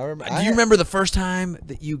 Yeah, I remember. Do you remember the first time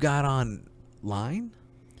that you got online?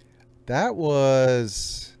 That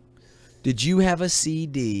was. Did you have a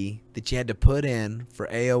CD that you had to put in for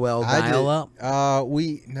AOL dial-up?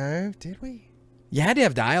 No, did we? You had to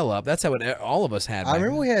have dial-up. That's how all of us had. I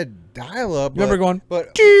remember we had dial-up. Remember going,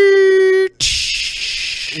 but we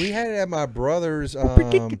had it at my brother's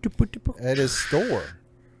at his store.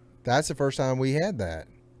 That's the first time we had that.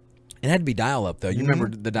 It had to be dial-up though. You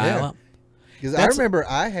remember the dial-up? Because I remember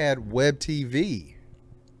I had web TV.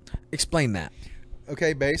 Explain that.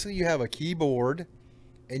 Okay, basically you have a keyboard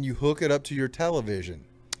and you hook it up to your television.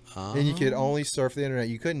 And you could only surf the internet.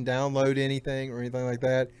 You couldn't download anything or anything like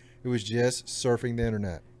that. It was just surfing the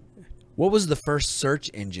internet. What was the first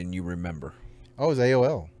search engine you remember? Oh, it was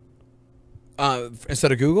AOL.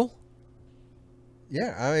 Instead of Google?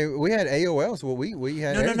 Yeah, I mean, we had AOL, so we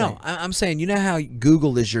had everything. No. I'm saying, you know how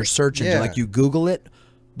Google is your search engine? Like you Google it?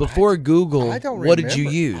 Before Google, what did you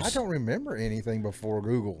use? I don't remember anything before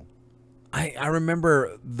Google. I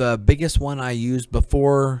remember the biggest one I used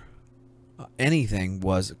before anything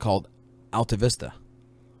was called Alta Vista.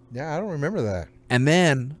 Yeah, I don't remember that. And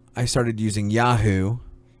then I started using Yahoo.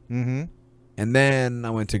 And then I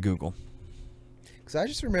went to Google. Because I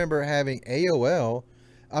just remember having AOL.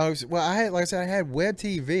 I had, like I said, I had web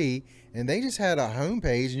TV, and they just had a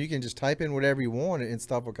homepage, and you can just type in whatever you want, and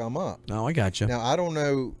stuff will come up. No, I got you. Now I don't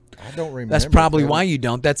know. I don't remember. That's probably why you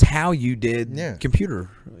don't. That's how you did computer.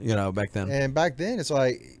 Back then. And back then, it's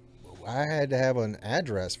like I had to have an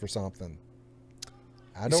address for something.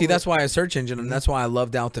 That's why a search engine, and that's why I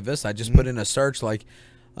loved Alta Vista. I just put in a search like.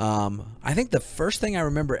 I think the first thing I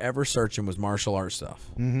remember ever searching was martial arts stuff.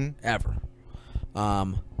 Ever.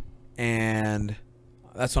 And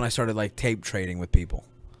that's when I started like tape trading with people.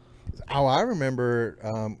 Oh, I remember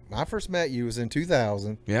I first met you was in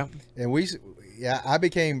 2000. Yeah. And I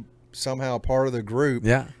became somehow part of the group.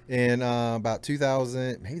 Yeah. In about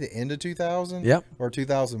 2000, maybe the end of 2000. Yep. Or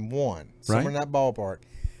 2001, somewhere in that ballpark.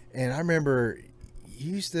 And I remember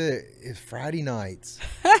it's Friday nights.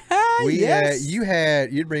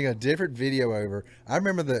 You'd bring a different video over. I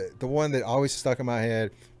remember the one that always stuck in my head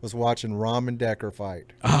was watching Rom and Decker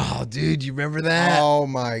fight. Oh, dude, you remember that? Oh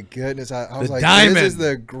my goodness. I was like, diamond. This is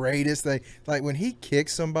the greatest thing. Like when he kicked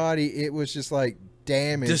somebody, it was just like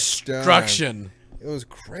damage. Destruction. It was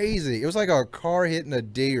crazy. It was like a car hitting a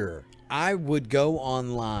deer. I would go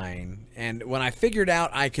online, and when I figured out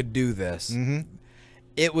I could do this,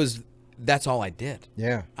 that's all I did.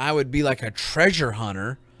 Yeah. I would be like a treasure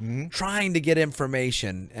hunter trying to get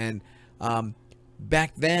information. And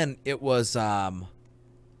back then it was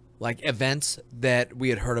like events that we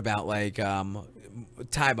had heard about, like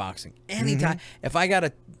Thai boxing. Anytime, if I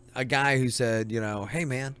got a guy who said, hey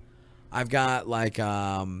man, I've got like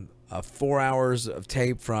 4 hours of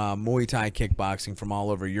tape from Muay Thai kickboxing from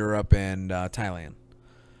all over Europe and Thailand.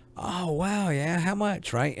 Oh, wow, yeah, how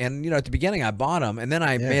much, right? And, at the beginning I bought them, and then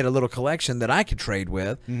I made a little collection that I could trade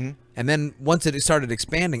with. And then once it started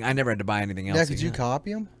expanding, I never had to buy anything else. Yeah, could you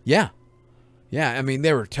copy them? Yeah. Yeah, I mean,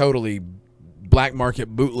 they were totally black market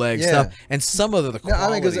bootleg stuff. And some of the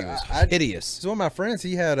quality was hideous. So one of my friends,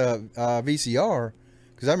 he had a VCR,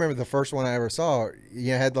 because I remember the first one I ever saw,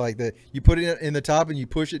 you had like you put it in the top and you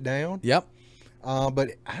push it down. Yep. But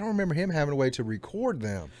I don't remember him having a way to record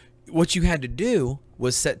them. What you had to do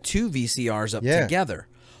was set 2 VCRs up together.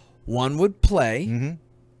 One would play,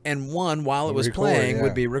 and one, while it was playing,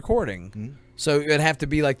 would be recording. So it would have to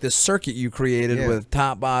be like this circuit you created with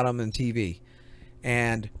top, bottom, and TV.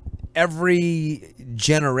 And every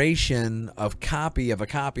generation of copy of a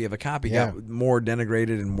copy of a copy got more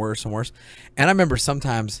denigrated and worse and worse. And I remember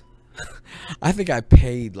sometimes... I think I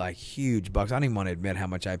paid like huge bucks. I don't even want to admit how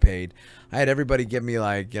much I paid. I had everybody give me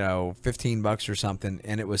like, $15 or something,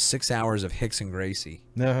 and it was 6 hours of Hicks and Gracie.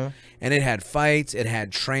 And it had fights, it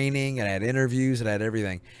had training, it had interviews, it had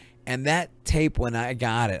everything. And that tape, when I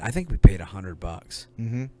got it, I think we paid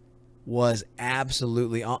 $100. Was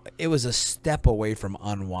absolutely, it was a step away from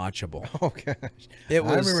unwatchable. Oh gosh, I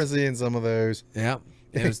remember seeing some of those. Yeah,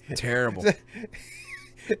 it was terrible.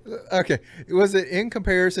 Okay, was it in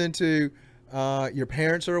comparison to your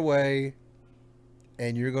parents are away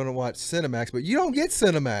and you're going to watch Cinemax, but you don't get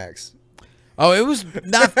Cinemax? Oh, it was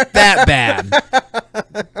not that bad.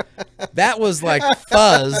 That was like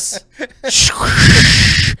fuzz.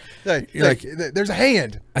 Like, there's a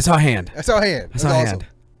hand. I saw a hand. I saw a hand. That's awesome.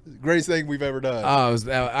 Greatest thing we've ever done. Oh,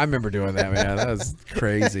 I remember doing that, man. That was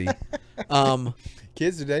crazy.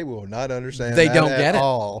 Kids today will not understand. They don't get it.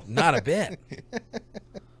 All. Not a bit.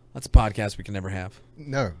 That's a podcast we can never have.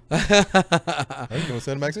 No. I don't know what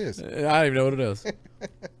Cinemax is. I don't even know what it is.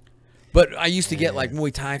 But I used to get like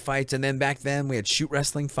Muay Thai fights, and then back then we had shoot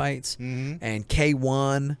wrestling fights and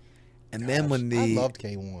K1. And then when I loved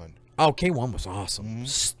K1. Oh, K1 was awesome.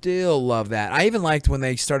 Still love that. I even liked when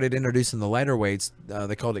they started introducing the lighter weights.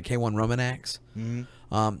 They called it K1 Romanex.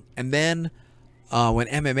 And then when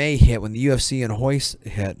MMA hit, when the UFC and Hoist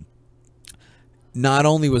hit, not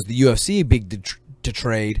only was the UFC big to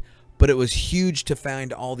trade, but it was huge to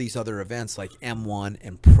find all these other events like M1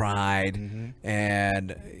 and Pride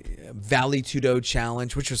and Vale Tudo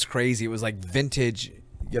Challenge, which was crazy. It was like vintage,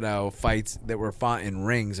 fights that were fought in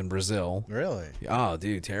rings in Brazil. Really? Oh,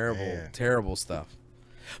 dude, terrible stuff.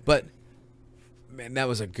 But man, that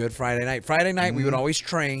was a good Friday night. Friday night, we would always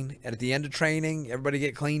train. And at the end of training, everybody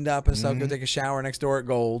get cleaned up and stuff. Go take a shower next door at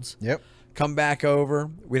Gold's. Yep. Come back over.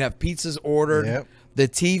 We'd have pizzas ordered. Yep. The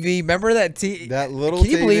TV. Remember that that little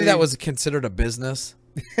Can you TV? believe that was considered a business?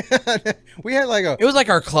 We had like It was like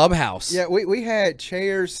our clubhouse. Yeah, we had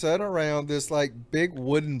chairs set around this like big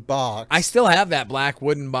wooden box. I still have that black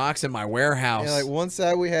wooden box in my warehouse. And like one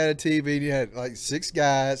side we had a TV, and you had like 6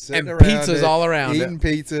 guys sitting and around pizzas it, all around eating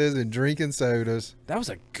pizzas and drinking sodas. That was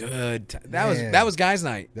a good that was guys'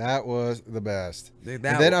 night. That was the best. Dude,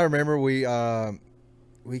 and then I remember we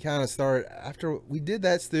kind of started after we did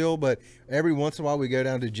that still, but every once in a while we go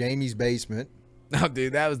down to Jamie's basement. Oh,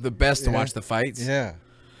 dude, that was the best to watch the fights. Yeah.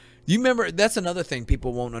 You remember, that's another thing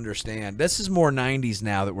people won't understand. This is more 90s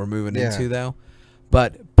now that we're moving into, though.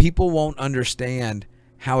 But people won't understand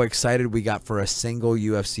how excited we got for a single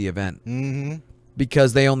UFC event.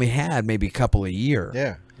 Because they only had maybe a couple a year.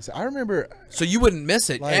 Yeah. So I remember. So you wouldn't miss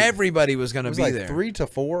it. Like, everybody was going to be like there. 3 to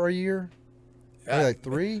 4 a year? Like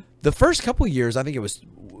 3? The first couple of years, I think it was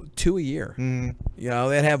 2 a year.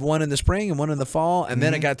 They'd have one in the spring and one in the fall, and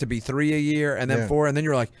then it got to be 3 a year, and then 4, and then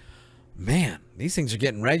you're like, man, these things are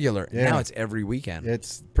getting regular. Now it's every weekend.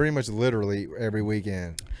 It's pretty much literally every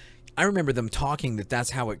weekend. I remember them talking that that's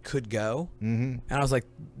how it could go, and I was like,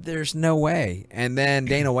 there's no way. And then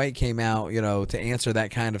Dana White came out, to answer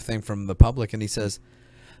that kind of thing from the public, and he says,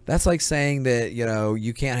 that's like saying that,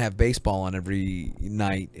 you can't have baseball on every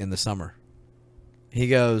night in the summer. He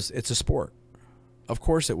goes, it's a sport. Of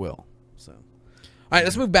course it will. So, all right,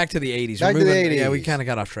 let's move back to the 80s. Back to the 80s. Yeah, we kind of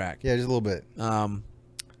got off track. Yeah, just a little bit.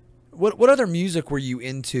 What other music were you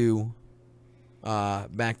into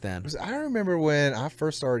back then? I remember when I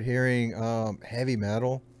first started hearing heavy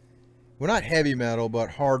metal. Well, not heavy metal,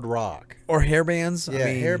 but hard rock. Or hair bands? Yeah,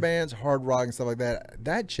 hair bands, hard rock, and stuff like that.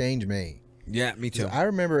 That changed me. Yeah, me too. I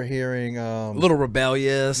remember hearing... a little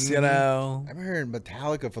rebellious, I remember hearing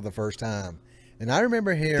Metallica for the first time. And I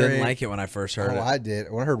remember hearing... Didn't like it when I first heard it. Oh, I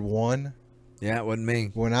did. When I heard One... Yeah, it wasn't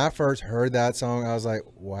me. When I first heard that song, I was like,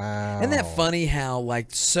 wow. Isn't that funny how,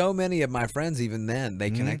 like, so many of my friends, even then,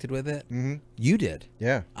 they connected with it? Mm-hmm. You did.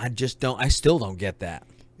 Yeah. I still don't get that.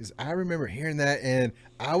 I remember hearing that, and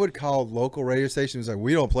I would call local radio stations like,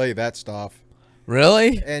 we don't play that stuff.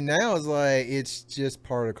 Really? And now it's like, it's just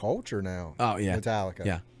part of culture now. Oh, yeah. Metallica.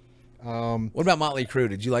 Yeah. What about Motley Crue?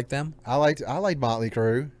 Did you like them? I liked Motley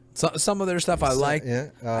Crue. Some of their stuff I liked. Yeah.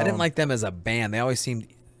 I didn't like them as a band. They always seemed,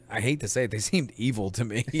 I hate to say it, they seemed evil to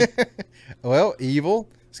me. Well, evil.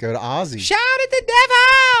 Let's go to Ozzy. Shout at the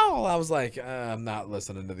devil! I was like, I'm not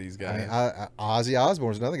listening to these guys. Ozzy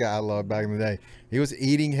Osbourne's another guy I loved back in the day. He was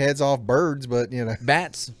eating heads off birds, but you know.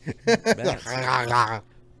 Bats.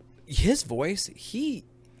 His voice,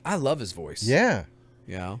 I love his voice. Yeah.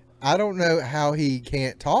 You know? I don't know how he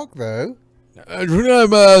can't talk though.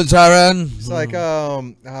 Tyron. It's like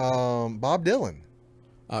Bob Dylan.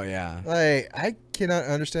 Oh yeah. Like I cannot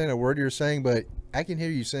understand a word you're saying, but I can hear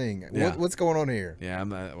you sing. Yeah. What's going on here? Yeah, I'm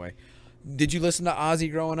that way. Did you listen to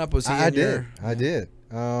Ozzy growing up? Was he? I did.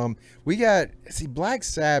 We got Black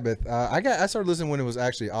Sabbath. I started listening when it was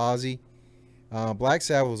actually Ozzy. Black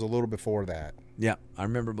Sabbath was a little before that. Yeah, I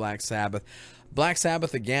remember Black Sabbath. Black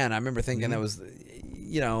Sabbath again. I remember thinking that was,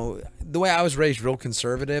 you know, the way I was raised, real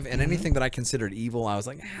conservative, and anything that I considered evil, I was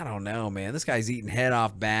like, I don't know, man. This guy's eating head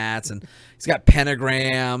off bats, and he's got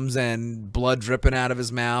pentagrams and blood dripping out of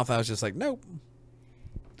his mouth. I was just like, nope.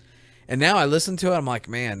 And now I listen to it, I'm like,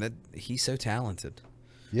 man, he's so talented.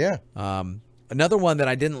 Yeah. Another one that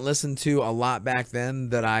I didn't listen to a lot back then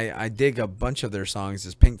that I dig a bunch of their songs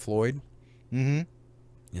is Pink Floyd. Mm-hmm.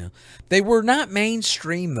 Yeah. They were not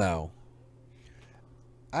mainstream though.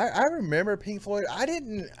 I remember Pink Floyd.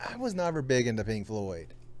 I was never big into Pink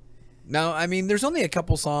Floyd. No, I mean, there's only a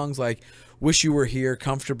couple songs like Wish You Were Here,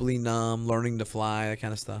 Comfortably Numb, Learning to Fly, that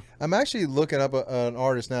kind of stuff. I'm actually looking up an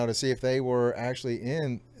artist now to see if they were actually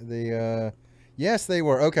in the, yes, they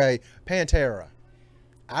were. Okay, Pantera.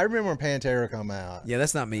 I remember when Pantera come out. Yeah,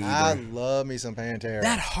 that's not me either. I love me some Pantera.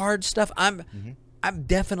 That hard stuff, I'm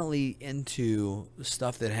definitely into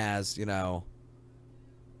stuff that has, you know,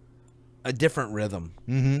 a different rhythm.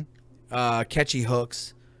 Catchy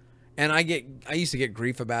hooks. And I used to get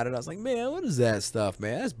grief about it. I was like, man, what is that stuff,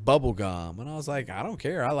 man? That's bubble gum. And I was like, I don't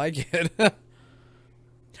care. I like it.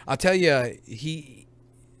 I'll tell you,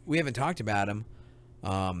 we haven't talked about him,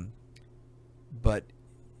 but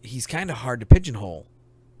he's kind of hard to pigeonhole.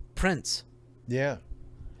 Prince. Yeah.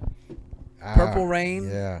 Purple Rain.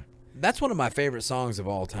 Yeah. That's one of my favorite songs of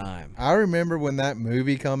all time. I remember when that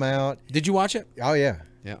movie come out. Did you watch it? Oh, yeah.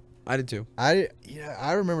 Yeah, I did too. I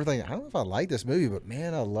remember thinking, I don't know if I like this movie, but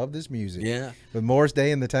man, I love this music. Yeah. With Morris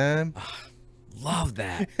Day and the Time. Love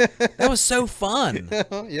that. That was so fun.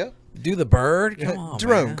 Yep. Do the bird. Come on,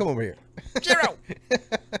 Jerome, man. come over here. Jerome.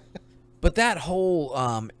 But that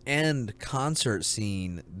whole end concert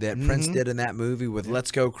scene that Prince did in that movie with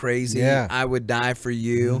Let's Go Crazy, I Would Die For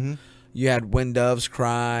You. You had When Doves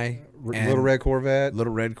Cry. Little Red Corvette.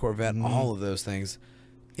 Little Red Corvette. All of those things.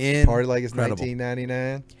 Party Like It's Incredible.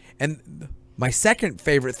 1999. And my second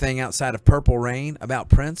favorite thing outside of Purple Rain about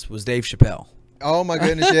Prince was Dave Chappelle. Oh my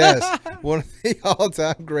goodness, yes. One of the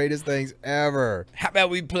all-time greatest things ever. How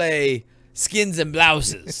about we play Skins and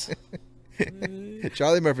Blouses?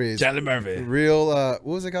 Charlie Murphy. Real, what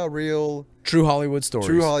was it called? True Hollywood Stories.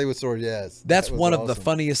 True Hollywood Stories, yes. That's one of the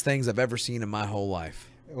funniest things I've ever seen in my whole life.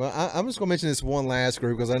 Well, I'm just going to mention this one last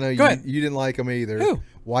group because I know you didn't like them either. Who?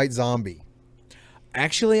 White Zombie.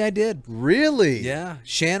 Actually, I did. Really? Yeah.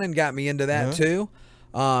 Shannon got me into that too.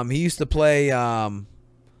 He used to play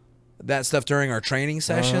that stuff during our training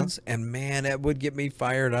sessions, and man, it would get me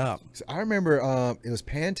fired up. So I remember it was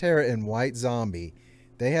Pantera and White Zombie.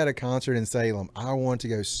 They had a concert in Salem. I wanted to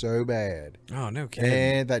go so bad. Oh, no kidding.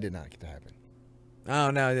 And that did not get to happen.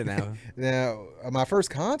 Oh, no, it didn't happen. Now, my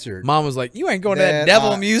first concert. Mom was like, you ain't going to that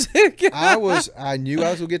devil music. I knew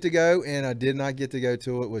I was going to get to go, and I did not get to go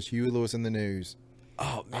to it, was Huey Lewis and the News.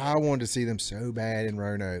 Oh, man. I wanted to see them so bad in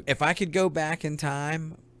Roanoke. If I could go back in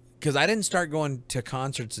time, because I didn't start going to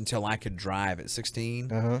concerts until I could drive at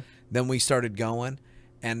 16. Then we started going,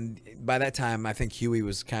 and by that time, I think Huey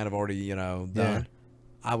was kind of already, done. Yeah.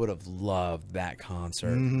 I would have loved that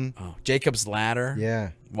concert. Oh, Jacob's Ladder.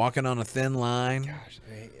 Yeah. Walking on a Thin Line. Gosh,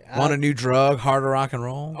 Want a New Drug, Harder Rock and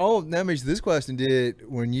Roll. Oh, that means this question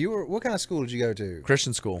when you were, what kind of school did you go to?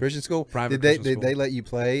 Christian school. Christian school? Private Did they let you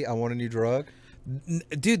play I Want a New Drug?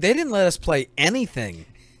 Dude, they didn't let us play anything.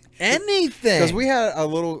 Anything. Because we had a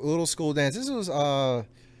little school dance. This was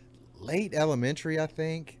late elementary, I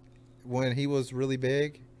think, when he was really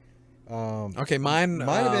big. Okay, mine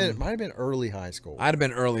might have been early high school. I'd have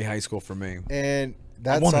been early high school for me. And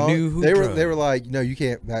that want a song, new they drug. were like, no, you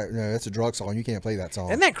can't. No, that's a drug song. You can't play that song.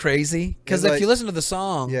 Isn't that crazy? Because It's if like- you listen to the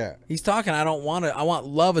song, Yeah. he's talking. I want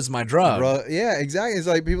love as my drug. Yeah, exactly. It's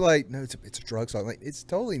like people are like, no, it's a drug song. Like, it's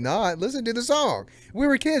totally not. Listen to the song. We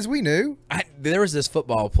were kids. We knew. There was this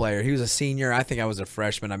football player. He was a senior. I think I was a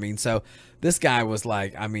freshman. I mean, so this guy was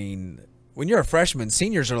like, I mean, when you're a freshman,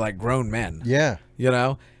 seniors are like grown men. Yeah. You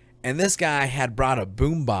know? And this guy had brought a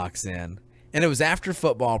boombox in, and it was after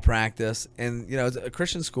football practice, and, you know, it's a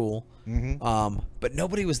Christian school. But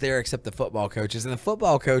nobody was there except the football coaches, and the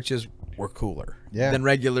football coaches were cooler than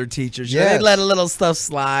regular teachers. Yes. They let a little stuff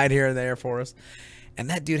slide here and there for us. And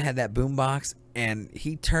that dude had that boombox, and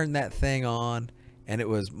he turned that thing on, and it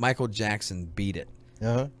was Michael Jackson Beat It.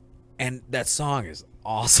 Uh-huh. And that song is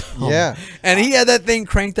awesome. Yeah. And he had that thing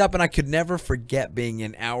cranked up, and I could never forget being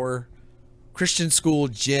in our Christian school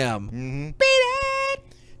gym. Beat it!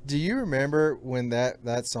 Do you remember when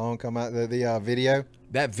that song come out, the video?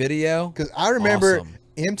 That video? Because I remember Awesome.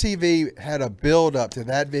 MTV had a build up to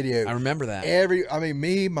that video. I remember that.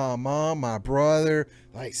 Me, my mom, my brother,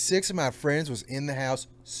 like 6 of my friends was in the house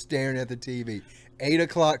staring at the TV. 8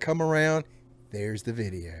 o'clock come around, there's the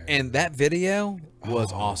video. And that video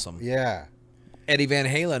was awesome. Yeah. Eddie Van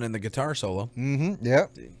Halen in the guitar solo.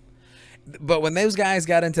 Yep. But when those guys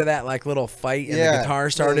got into that like little fight and the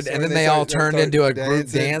guitar started, So and then they they all started turned into a group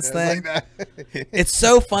dancing, dance thing. like that. It's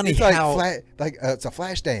so funny It's like how it's a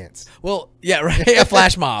flash dance. well, yeah, right. A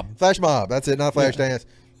flash mob. Flash mob. That's it. Not flash dance,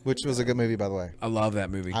 which was a good movie, by the way. I love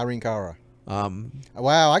that movie. Irene Cara. What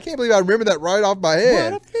Wow, I can't believe I remember that right off my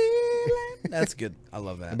head. a feeling. That's good. I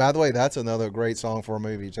love that. And by the way, that's another great song for a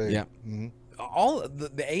movie too. Yeah. All the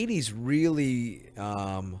 80s really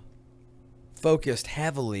focused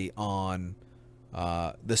heavily on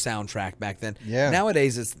the soundtrack back then. Yeah.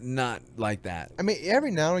 Nowadays it's not like that. I mean,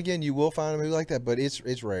 every now and again you will find a movie like that, but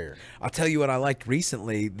it's rare. I'll tell you what I liked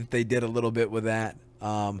recently that they did a little bit with that.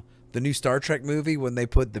 The new Star Trek movie when they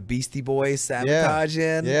put the Beastie Boys Sabotage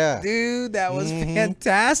in. Yeah. Dude, that was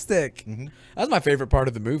fantastic. That was my favorite part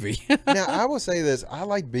of the movie. Now, I will say this. I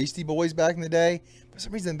liked Beastie Boys back in the day. For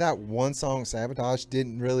some reason, that one song, Sabotage,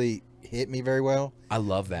 didn't really hit me very well. I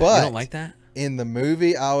love that. But you don't like that? In the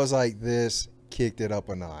movie, I was like, this kicked it up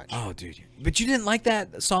a notch. Oh, dude. But you didn't like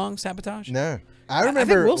that song, Sabotage? No. I think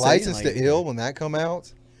remember Will said he License didn't like to it. Ill when that come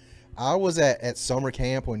out. I was at summer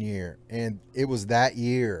camp one year, and it was that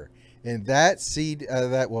year. And that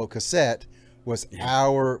cassette was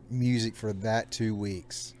our music for that 2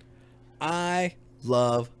 weeks. I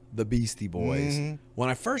love the Beastie Boys. When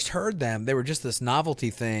I first heard them, they were just this novelty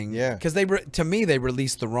thing. Yeah. Because to me, they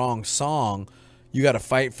released the wrong song. You got to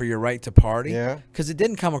fight for your right to party. Yeah. Because it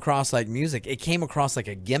didn't come across like music. It came across like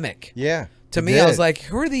a gimmick. Yeah. To it me, I was did. like,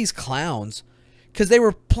 who are these clowns? Because they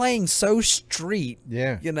were playing so street.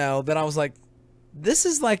 Yeah. You know, that I was like, this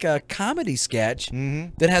is like a comedy sketch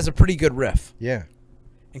that has a pretty good riff. Yeah.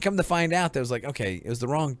 And come to find out, that was like, okay, it was the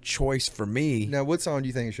wrong choice for me. Now, what song do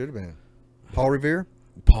you think it should have been? Paul Revere?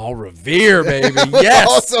 Paul Revere, baby. That was Yes.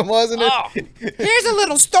 awesome, wasn't it? Oh, here's a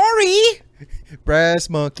little story. Brass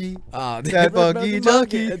monkey. That funky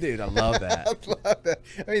junkie. Dude, I love that. I love that.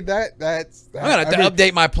 I mean, that's. I'm gonna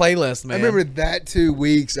update my playlist, man. I remember that 2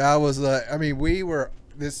 weeks. I was like, I mean, we were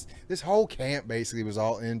this whole camp basically was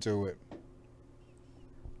all into it.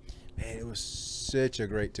 Man, it was such a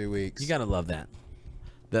great 2 weeks. You gotta love that.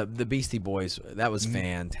 The Beastie Boys. That was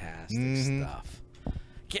fantastic stuff.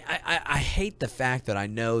 I hate the fact that I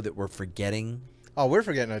know that we're forgetting. Oh, we're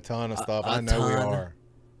forgetting a ton of stuff. I know we are.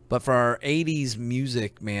 But for our 80s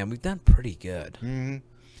music, man, we've done pretty good.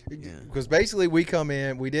 Because basically we come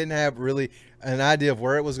in, we didn't have really an idea of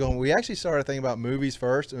where it was going. We actually started thinking about movies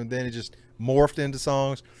first, and then it just morphed into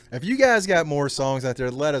songs. If you guys got more songs out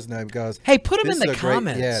there, let us know, because Hey, put them this in the is a great-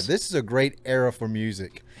 comments. yeah, this is a great era for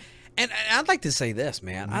music. And I'd like to say this,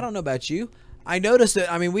 man. I don't know about you. I noticed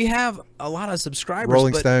that, I mean, we have a lot of subscribers.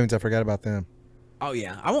 Rolling but, Stones, I forgot about them. Oh,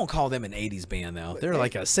 yeah. I won't call them an 80s band, though. They're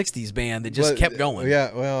like a 60s band that just kept going.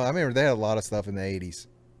 Yeah, well, I remember they had a lot of stuff in the 80s.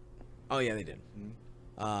 Oh, yeah, they did.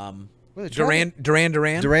 Well, Duran,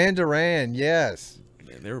 yes.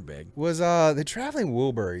 Yeah, they were big. Was the Traveling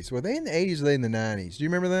Wilburys, were they in the 80s or were they in the 90s? Do you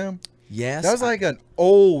remember them? Yes. That was like an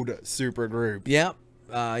old super group. Yep.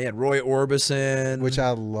 You had Roy Orbison. Which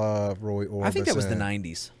I love, Roy Orbison. I think that was the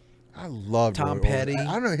 90s. I love Tom Roy Petty. Orbison.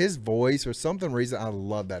 I don't know, his voice, for some reason, I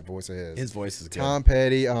love that voice of his. His voice is good. Tom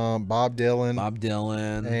Petty, Bob Dylan. Bob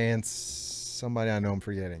Dylan. And somebody I know I'm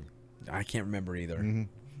forgetting. I can't remember either.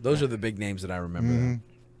 Those are the big names that I remember.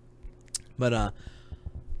 But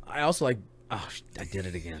I also like, oh, I did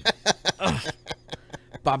it again.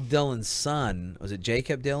 Bob Dylan's son, was it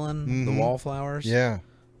Jacob Dylan? The Wallflowers? Yeah.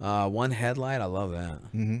 One Headlight. I love that.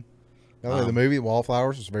 Mm-hmm. The movie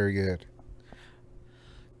Wallflowers was very good.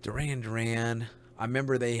 Duran Duran. I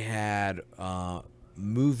remember they had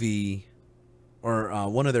movie or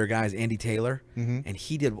one of their guys, Andy Taylor, and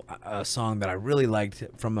he did a song that I really liked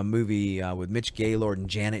from a movie with Mitch Gaylord and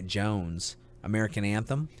Janet Jones, American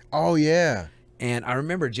Anthem. Oh, yeah. And I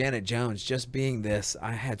remember Janet Jones just being this.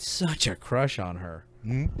 I had such a crush on her.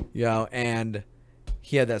 You know, and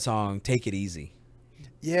he had that song, Take It Easy.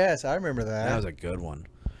 Yes, I remember that. That was a good one.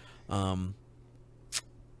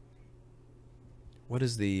 What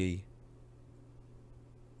is the...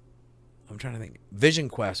 I'm trying to think. Vision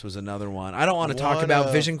Quest was another one. I don't want to talk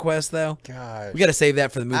about Vision Quest, though. Gosh. We got to save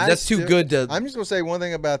that for the movie. That's too good to... I'm just going to say one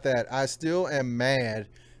thing about that. I still am mad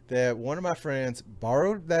that one of my friends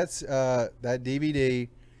borrowed that DVD,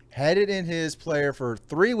 had it in his player for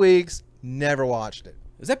 3 weeks, never watched it.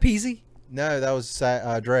 Is that Peasy? No, that was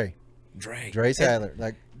Dre. Dre Sadler.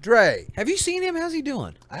 Like, Dre. Have you seen him? How's he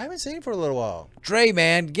doing? I haven't seen him for a little while. Dre,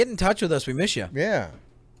 man, get in touch with us. We miss you. Yeah.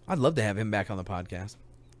 I'd love to have him back on the podcast.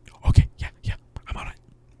 Okay, yeah, I'm on it.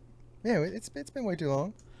 Yeah, it's been way too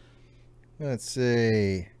long. Let's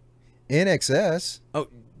see. NXS. Oh,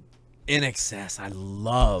 NXS, I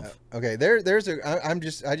love. Okay, there's a. I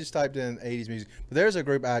just typed in 80s music, but there's a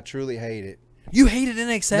group I truly hate it. You hated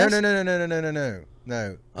NXS?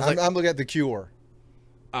 No. I'm looking at The Cure.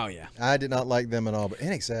 Oh yeah. I did not like them at all, but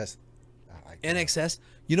NXS. I like them. NXS.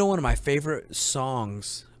 You know, one of my favorite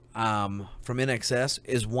songs from NXS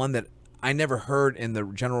is one that I never heard in the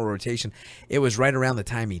general rotation. It was right around the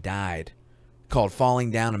time he died, called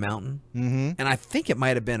 "Falling Down a Mountain," and I think it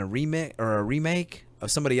might have been a remake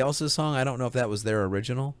of somebody else's song. I don't know if that was their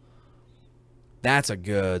original. That's a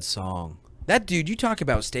good song. That dude, you talk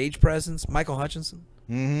about stage presence, Michael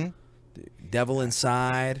Hutchinson. Devil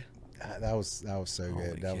Inside. That was so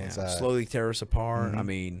good. Devil Inside. Slowly Tear Us Apart. I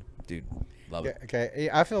mean, dude, love it.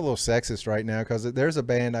 Okay, I feel a little sexist right now because there's a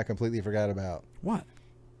band I completely forgot about. What?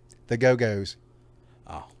 The Go-Go's.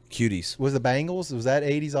 Oh, Cuties. Was the Bangles? Was that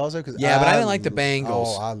 80s also? Cause yeah, but I didn't like the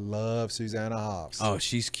Bangles. Oh, I love Susanna Hoffs. Oh,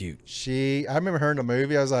 she's cute. I remember her in the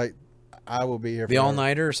movie. I was like, I will be here for The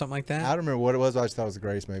All-Nighter or something like that? I don't remember what it was, but I just thought it was the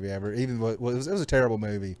greatest movie ever. Even it was a terrible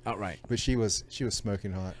movie. Oh, right. But she was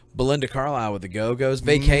smoking hot. Belinda Carlisle with the Go-Go's.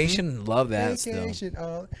 Vacation. Love that Vacation.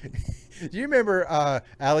 Do you remember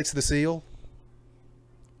Alex the Seal?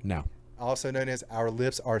 No. Also known as Our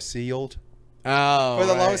Lips Are Sealed. Oh, for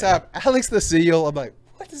the longest time, Alex the Seal. I'm like,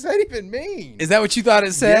 what does that even mean? Is that what you thought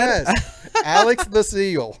it said? Yes, Alex the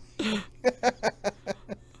Seal.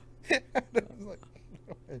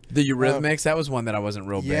 The Eurythmics. That was one that I wasn't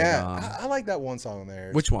real big on. Yeah, I like that one song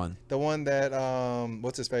there. Which one? The one that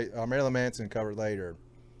what's his face? Marilyn Manson covered later.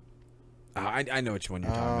 I know which one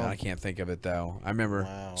you're talking about. I can't think of it though. I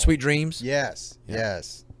remember Sweet Dreams. Yes.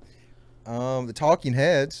 The Talking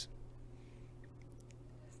Heads.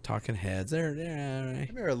 Talking Heads. There. I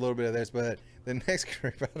remember a little bit of this, but the next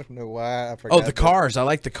group, I don't know why I forgot. Oh, the Cars. I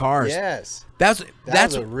like the Cars. Yes. That's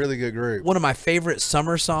a really good group. One of my favorite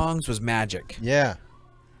summer songs was Magic. Yeah.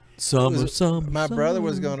 Summer. My brother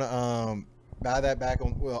was gonna buy that back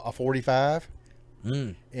on a 45,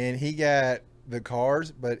 and he got the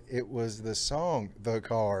Cars, but it was the song The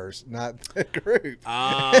Cars, not the group.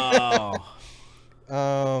 Oh.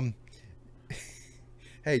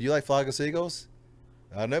 Hey, do you like Flock of Seagulls?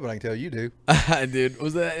 I don't know, but I can tell you do. Dude,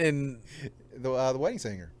 was that in the Wedding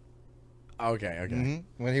Singer? Okay.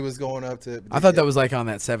 When he was going up to, I thought that was like on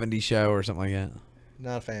that 70s show or something like that.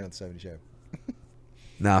 Not a fan of the 70s show.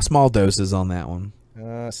 Nah, small doses on that one.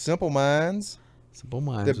 Simple Minds.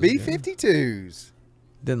 The B-52s.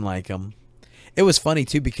 Didn't like them. It was funny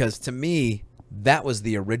too because to me that was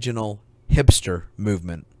the original hipster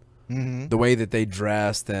movement. The way that they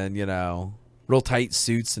dressed and real tight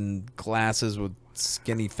suits and glasses with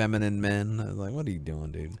skinny feminine men. I was like, what are you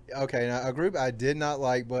doing, dude? Okay, now a group I did not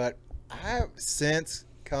like, but I have since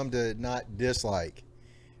come to not dislike.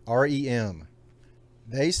 REM.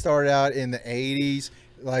 They started out in the 80s,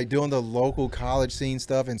 like doing the local college scene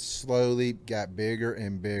stuff, and slowly got bigger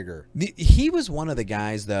and bigger. He was one of the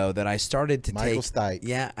guys, though, that I started to Michael Stipe.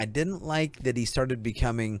 Yeah, I didn't like that he started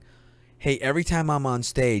becoming, hey, every time I'm on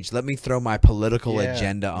stage, let me throw my political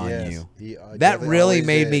agenda on you. That really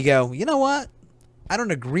made me go, you know what? I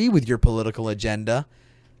don't agree with your political agenda.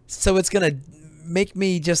 So it's going to make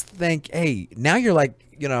me just think, hey, now you're like,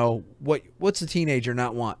 what's a teenager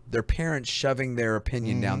not want? Their parents shoving their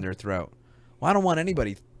opinion down their throat. Well, I don't want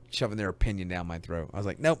anybody shoving their opinion down my throat. I was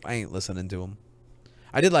like, nope, I ain't listening to them.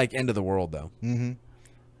 I did like End of the World, though. Who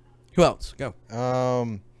else? Go.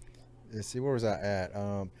 Let's see, where was I at?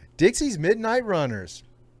 Dixie's Midnight Runners.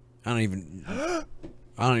 I don't even...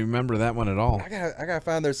 I don't even remember that one at all. I gotta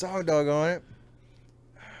find their song, dog, on it.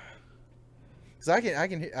 Cause I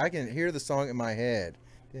can hear the song in my head.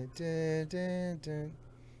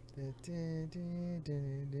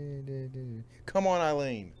 Come on,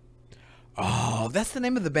 Eileen. Oh, that's the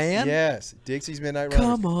name of the band? Yes, Dixie's Midnight Runners.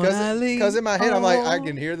 Come on, Eileen. Because in my head, I'm like, I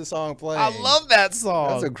can hear the song playing. I love that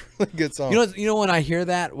song. That's a really good song. You know when I hear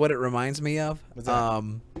that, what it reminds me of? What's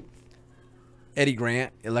that? Eddie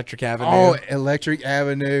Grant, Electric Avenue. Oh, Electric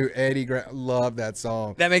Avenue, Eddie Grant. Love that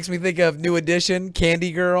song. That makes me think of New Edition,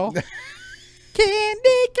 Candy Girl.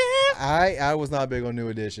 Candy Girl. I was not big on New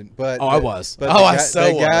Edition, but I was. But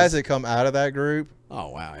the guys that come out of that group.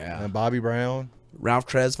 Oh wow, yeah. Bobby Brown, Ralph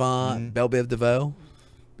Tresvant, Belle Biv DeVoe.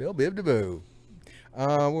 Bill Biv DeVoe.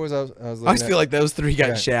 What was I was I feel like those three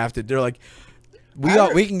got shafted. They're like,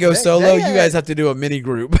 we can go solo. You guys have to do a mini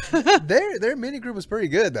group. Their mini group was pretty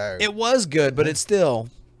good though. It was good, but it's still,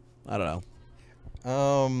 I don't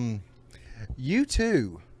know.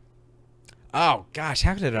 U2. Oh gosh,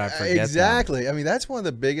 how did I forget Exactly. that? I mean, that's one of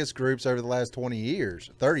the biggest groups over the last 20 years,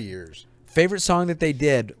 30 years. Favorite song that they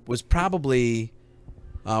did was probably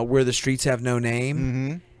Where the Streets Have No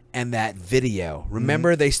Name. And that video.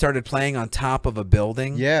 Remember they started playing on top of a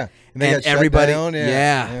building? Yeah. And they got everybody shut down.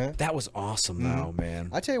 Yeah. That was awesome though, man.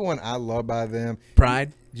 I tell you one I love by them.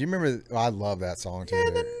 Pride? Do you remember I love that song too.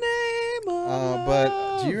 In the name of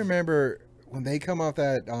but do you remember when they come off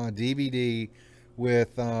that DVD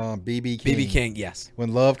with BB King? BB King, yes.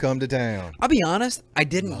 When Love Come to Town. I'll be honest, I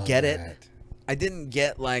didn't Love get that. it. I didn't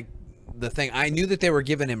get like the thing. I knew that they were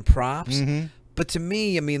giving him props. But to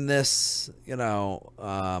me, I mean, this,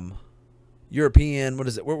 European, what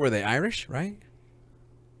is it? Where were they? Irish, right?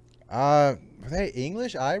 Were they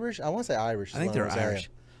English, Irish? I want to say Irish. I think they're Irish.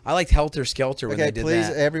 I liked Helter Skelter when they did please,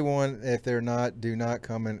 that. everyone, if they're not, do not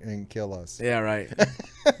come and kill us. Yeah, right.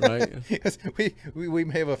 Right. we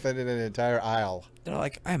may have offended an entire aisle. They're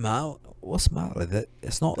like, I'm out. What's the matter with it?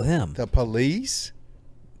 It's not them. The Police.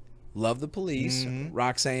 Love the Police.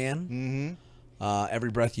 Roxanne.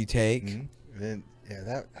 Every Breath You Take. And yeah,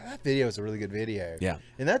 that video is a really good video. Yeah.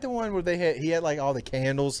 And that the one where he had like all the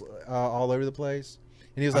candles all over the place,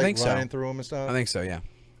 and he was like running through them and stuff. I think so. Yeah.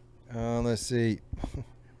 Let's see.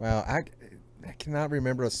 Wow, I cannot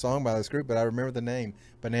remember a song by this group, but I remember the name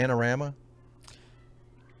Bananarama.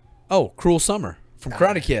 Oh, Cruel Summer from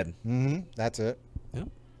Karate Kid. That's it. Yep.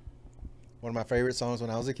 One of my favorite songs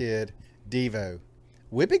when I was a kid, Devo.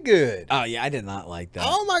 Whip It Good. Oh yeah, I did not like that.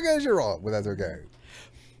 Oh my gosh, you're wrong. Well, that's okay.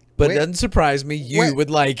 But it doesn't surprise me you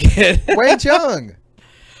would like it. Wei Chung.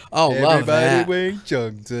 Oh, love that. Everybody Wei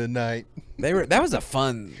Chung tonight. That was a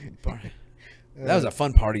fun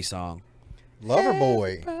party song.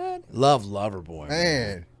 Loverboy. Love Loverboy.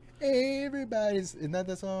 Man. Isn't that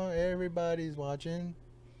the song? Everybody's watching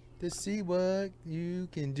to see what you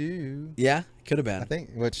can do. Yeah, could have been. I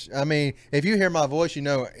think, if you hear my voice, you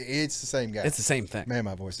know it's the same guy. It's the same thing. Man,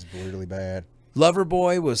 my voice is brutally bad.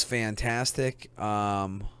 Loverboy was fantastic.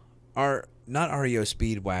 Not REO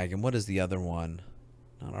Speedwagon. What is the other one?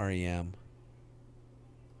 Not REM.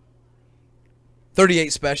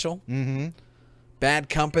 38 Special. Bad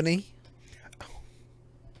Company.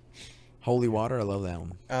 Holy Water. I love that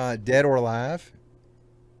one. Dead or Alive.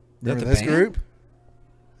 Remember this group?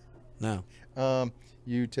 No.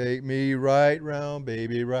 You take me right round,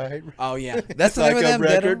 baby, right round. Oh yeah, that's the name like of them. A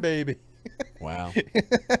record, baby. Wow.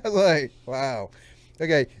 Like, wow.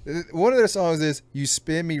 Okay, one of their songs is "You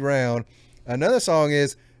Spin Me Round." Another song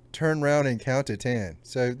is "Turn Round and Count to 10."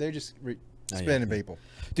 So they're just spinning people.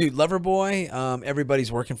 Dude, Loverboy.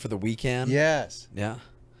 Everybody's working for the weekend. Yes. Yeah.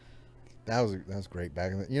 That was great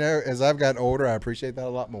back in the. As I've gotten older, I appreciate that a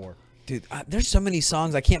lot more. Dude, there's so many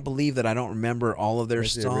songs. I can't believe that I don't remember all of their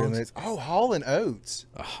songs. Oh, Hall & Oates.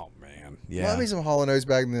 Oh man, yeah. Love me some Hall & Oates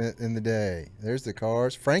back in the day. There's the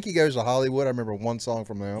Cars. Frankie Goes to Hollywood. I remember one song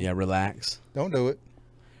from them. Yeah, Relax. Don't do it.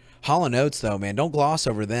 Hall & Oates though, man, don't gloss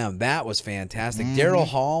over them. That was fantastic. Daryl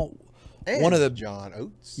Hall, and one of the John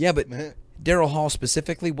Oates. Yeah, but Daryl Hall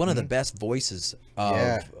specifically, one of the best voices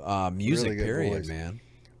of music. Really period, voice. Man.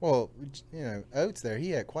 Well, Oates there, he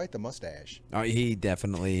had quite the mustache. Oh, he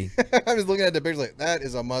definitely. I was looking at the picture like, that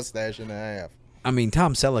is a mustache and a half. I mean,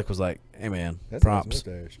 Tom Selleck was like, hey, man, that's props. A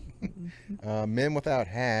nice mustache. Men Without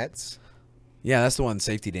Hats. Yeah, that's the one,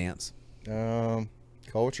 Safety Dance.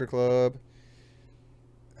 Culture Club.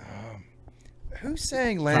 Who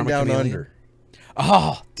sang Land Down Under?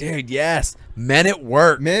 Oh, dude, yes. Men at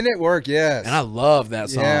Work. Men at Work, yes. And I love that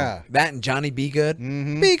song. Yeah. That and Johnny Be Good.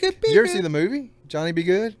 Be Good, Be Did you ever see the movie? Johnny Be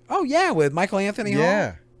Good? Oh, yeah, with Michael Anthony Hall.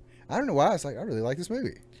 Yeah. I don't know why. I was like, I really like this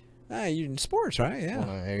movie. Hey, you're in sports, right? Yeah.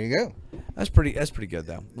 Well, there you go. That's pretty good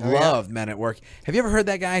though. Oh, Love Men at Work. Have you ever heard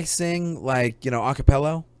that guy sing like, a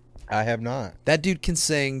cappella? I have not. That dude can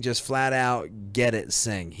sing, just flat out get it,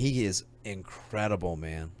 sing. He is incredible,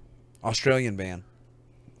 man. Australian band.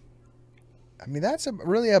 I mean, that's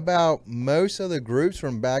really about most of the groups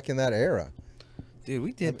from back in that era. Dude,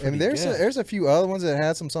 we did I pretty mean, good. there's a few other ones that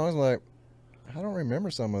had some songs like, I don't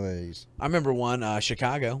remember some of these. I remember one,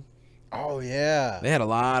 Chicago. Oh, yeah. They had a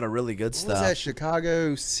lot of really good What stuff. was that,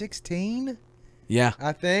 Chicago 16? Yeah.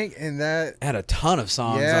 I think, and that Had a ton of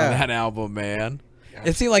songs Yeah. on that album, man.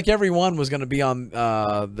 It seemed like every one was going to be on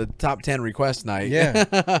the top 10 request night.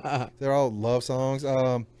 Yeah. They're all love songs. One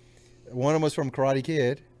of them was from Karate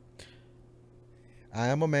Kid. I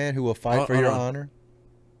am a man who will fight for your honor.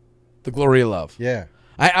 The Glory of Love. Yeah.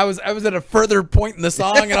 I was at a further point in the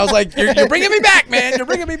song, and I was like, you're bringing me back, man. You're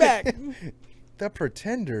bringing me back. The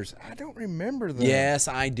Pretenders. I don't remember them. Yes,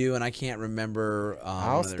 I do, and I can't remember.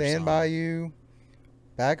 I'll Stand By You.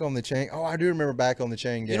 Back on the Chain. Oh, I do remember Back on the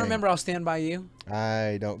Chain Gang. You don't remember I'll Stand By You?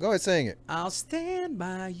 I don't. Go ahead, sing it. I'll stand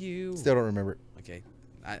by you. Still don't remember it. Okay.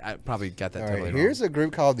 I probably got that All totally right, wrong. here's a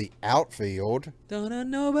group called The Outfield. Don't let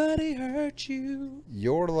nobody hurt you.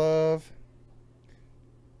 Your Love.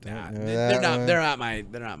 Nah, Don't know they're that not. one.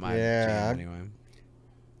 They're not my Yeah, jam anyway.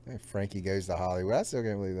 Hey, Frankie Goes to Hollywood. I still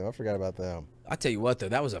can't believe that. I forgot about them. I tell you what, though,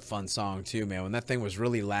 that was a fun song too, man. When that thing was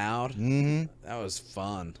really loud, Mm-hmm. that was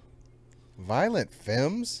fun. Violent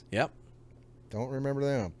Femmes. Yep. Don't remember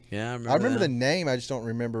them. Yeah, I remember. I remember the them. name. I just don't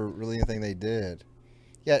remember really anything they did.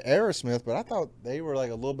 Yeah, Aerosmith, but I thought they were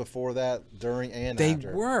like a little before that, during, and They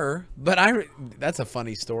after. were, but that's a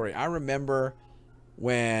funny story. I remember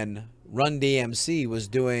when Run DMC was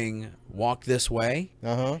doing Walk This Way,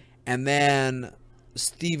 Uh-huh. and then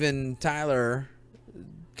Steven Tyler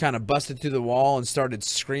kind of busted through the wall and started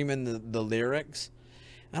screaming the lyrics.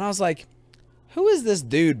 And I was like, who is this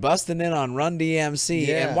dude busting in on Run DMC?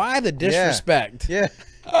 Yeah. And why the disrespect? Yeah.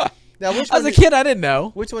 Now, which As one a kid, I didn't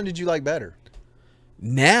know. which one did you like better?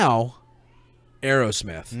 Now,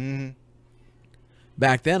 Aerosmith. Mm-hmm.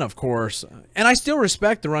 Back then, of course. And I still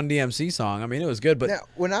respect the Run DMC song. I mean, it was good, but Now,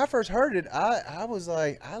 when I first heard it, I was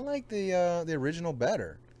like, I like the original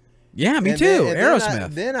better. yeah, me And too. then- and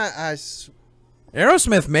Aerosmith. Then I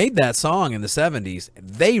Aerosmith made that song in the 70s.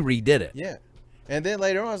 They redid it. yeah. And then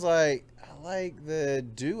later on, I was like, I like the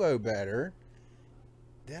duo better.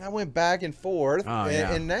 Then I went back and forth, Oh,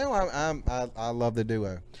 yeah. and now I love the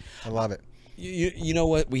duo. I love it. You know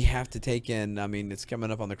what we have to take in? I mean, it's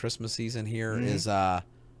coming up on the Christmas season here. Mm-hmm. Is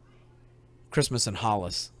Christmas in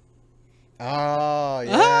Hollis. Oh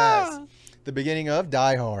yes, Ah! the beginning of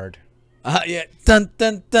Die Hard. Yeah. Dun,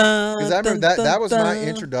 dun, dun, Because I remember dun, that was my dun.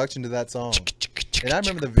 introduction to that song, and I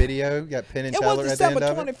remember the video. Got Penn and It Teller was at the end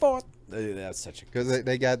December of it 24th. That's such a because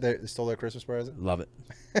they stole their Christmas present. love it.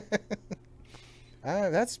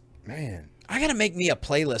 That's man. I gotta make me a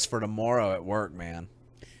playlist for tomorrow at work, man.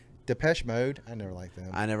 Depeche Mode. I never liked them.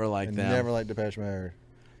 I never liked them. Never liked Depeche Mode.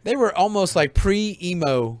 They were almost like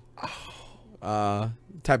pre-emo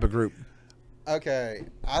type of group. Okay,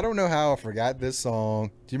 I don't know how I forgot this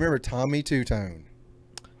song. Do you remember Tommy Two Tone?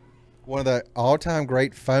 One of the all-time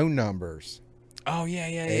great phone numbers. Oh yeah,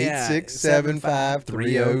 yeah, yeah.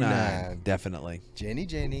 8675309. Definitely.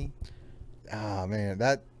 Jenny. Oh man,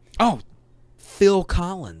 that. Oh, Phil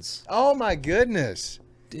Collins, Oh my goodness.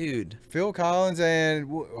 dude. Phil Collins and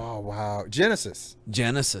oh wow, Genesis.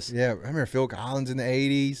 Genesis. Yeah, I remember Phil Collins in the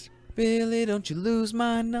 80s. Billy, don't you lose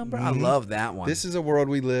my number. I love that one. This is a world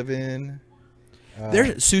we live in.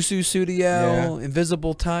 There's Susu Studio, yeah.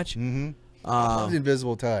 Invisible Touch. Mm-hmm. Loved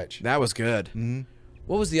Invisible Touch. That was good. Mm-hmm.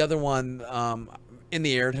 What was the other one? In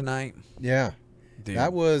the Air Tonight. Yeah, Dude,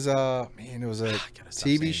 that was man, it was a gotta stop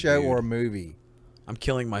TV saying show dude. or a movie. I'm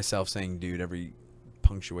killing myself saying "dude" every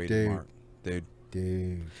punctuated Dude. mark. Dude.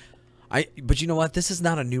 Dude. But you know what? This is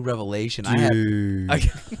not a new revelation. I had Dude. a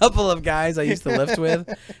couple of guys I used to lift with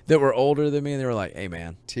that were older than me, and they were like, "Hey,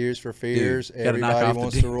 man, Tears for Fears. Dude, gotta knock Everybody off the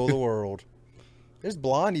wants dude. to rule the world. There's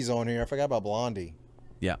Blondie's on here. I forgot about Blondie.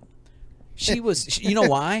 yeah." She was. You know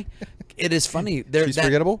why? It is funny. She's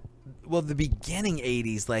forgettable. Well, the beginning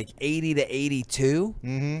 80s, like 80 to 82.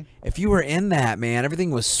 Mm-hmm. If you were in that, man,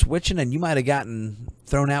 everything was switching, and you might have gotten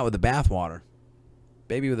thrown out with the bathwater.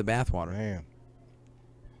 Baby with the bathwater. Man.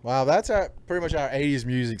 Wow, that's pretty much our 80s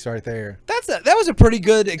music right there. That was a pretty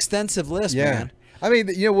good extensive list, Yeah. man. I mean,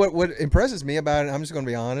 you know what impresses me about it, I'm just going to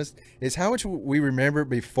be honest, is how much we remember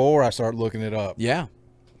before I start looking it up. Yeah.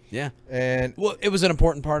 Yeah. And Well, it was an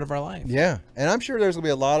important part of our life. yeah, and I'm sure there's going to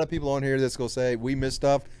be a lot of people on here that's going to say we missed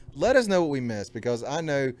stuff. Let us know what we missed, because I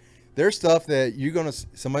know there's stuff that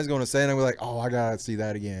somebody's gonna say, and I'm like, oh, I gotta see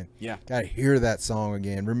that again. Yeah. Gotta hear that song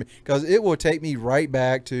again, because it will take me right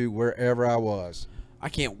back to wherever I was. I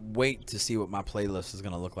can't wait to see what my playlist is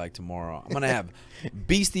going to look like tomorrow. I'm going to have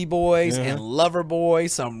Beastie Boys and Loverboy,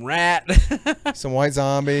 some Rat, some White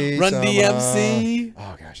Zombie, Run some, DMC.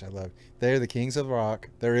 Oh gosh, I love it. They're the kings of rock.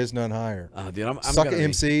 There is none higher. Dude, I'm Sucker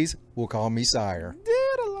MCs will call me sire. Dude,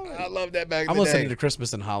 I love it. I love that back in I'm the day. listening to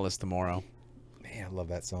Christmas in Hollis tomorrow. Man, I love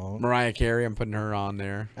that song. Mariah Carey, I'm putting her on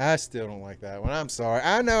there. I still don't like that one. I'm sorry.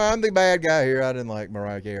 I know I'm the bad guy here. I didn't like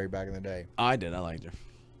Mariah Carey back in the day. I did. I liked her.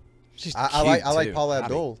 She's I like too. Paula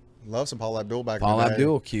Abdul. Love some Paula Abdul back Paula in the day.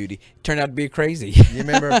 Abdul, cutie. Turned out to be crazy. You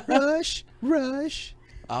remember Rush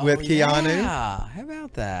with Keanu? Yeah, how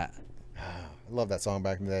about that? I love that song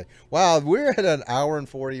back in the day. Wow, we're at an hour and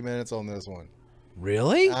 40 minutes on this one.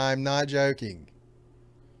 Really? I'm not joking.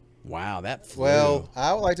 Wow, that flew. Well,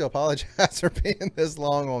 I would like to apologize for being this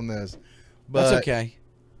long on this. But that's okay.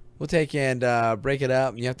 We'll take and break it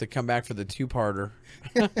up. You have to come back for the two-parter.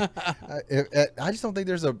 I just don't think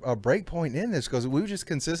there's a break point in this because we were just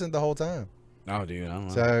consistent the whole time. Oh, dude, I don't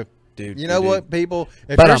know. So, dude, you know what, people?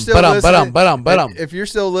 If But you're still listening, if if you're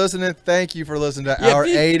still listening, thank you for listening to our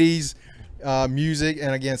 80s music.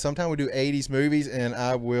 And again, sometime we do 80s movies, and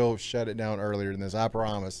I will shut it down earlier than this. I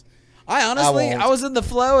promise. I honestly, I was in the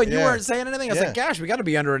flow, and you Yeah. weren't saying anything. I was like, gosh, we got to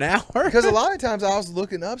be under an hour. Because a lot of times I was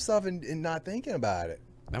looking up stuff and not thinking about it.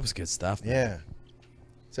 That was good stuff. Man. Yeah.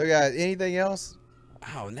 So, guys, anything else?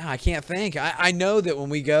 Oh, no, I can't think. I know that when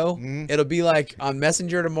we go, it'll be like on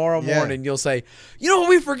Messenger tomorrow morning, you'll say, you know what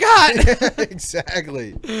we forgot?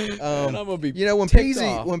 Exactly. And I'm gonna be you know, when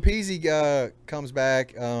Peasy comes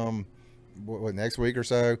back, what, next week or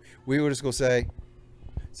so, we were just going to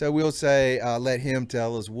say, we'll say, let him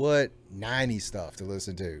tell us what 90s stuff to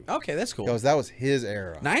listen to. Okay, that's cool. Because that was his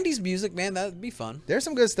era. 90s music, man, that'd be fun. There's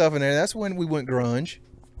some good stuff in there. That's when we went grunge.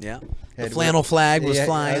 Yeah. The flannel flag was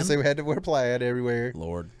flying. So we had to wear plaid everywhere.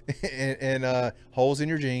 Lord. and holes in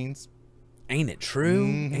your jeans. Ain't it true?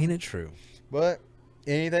 Ain't it true? But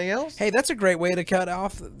anything else? Hey, that's a great way to cut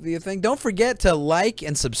off the thing. Don't forget to like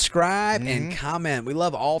and subscribe and comment. We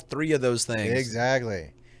love all three of those things.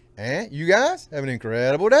 Exactly. And you guys have an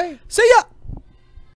incredible day. See ya.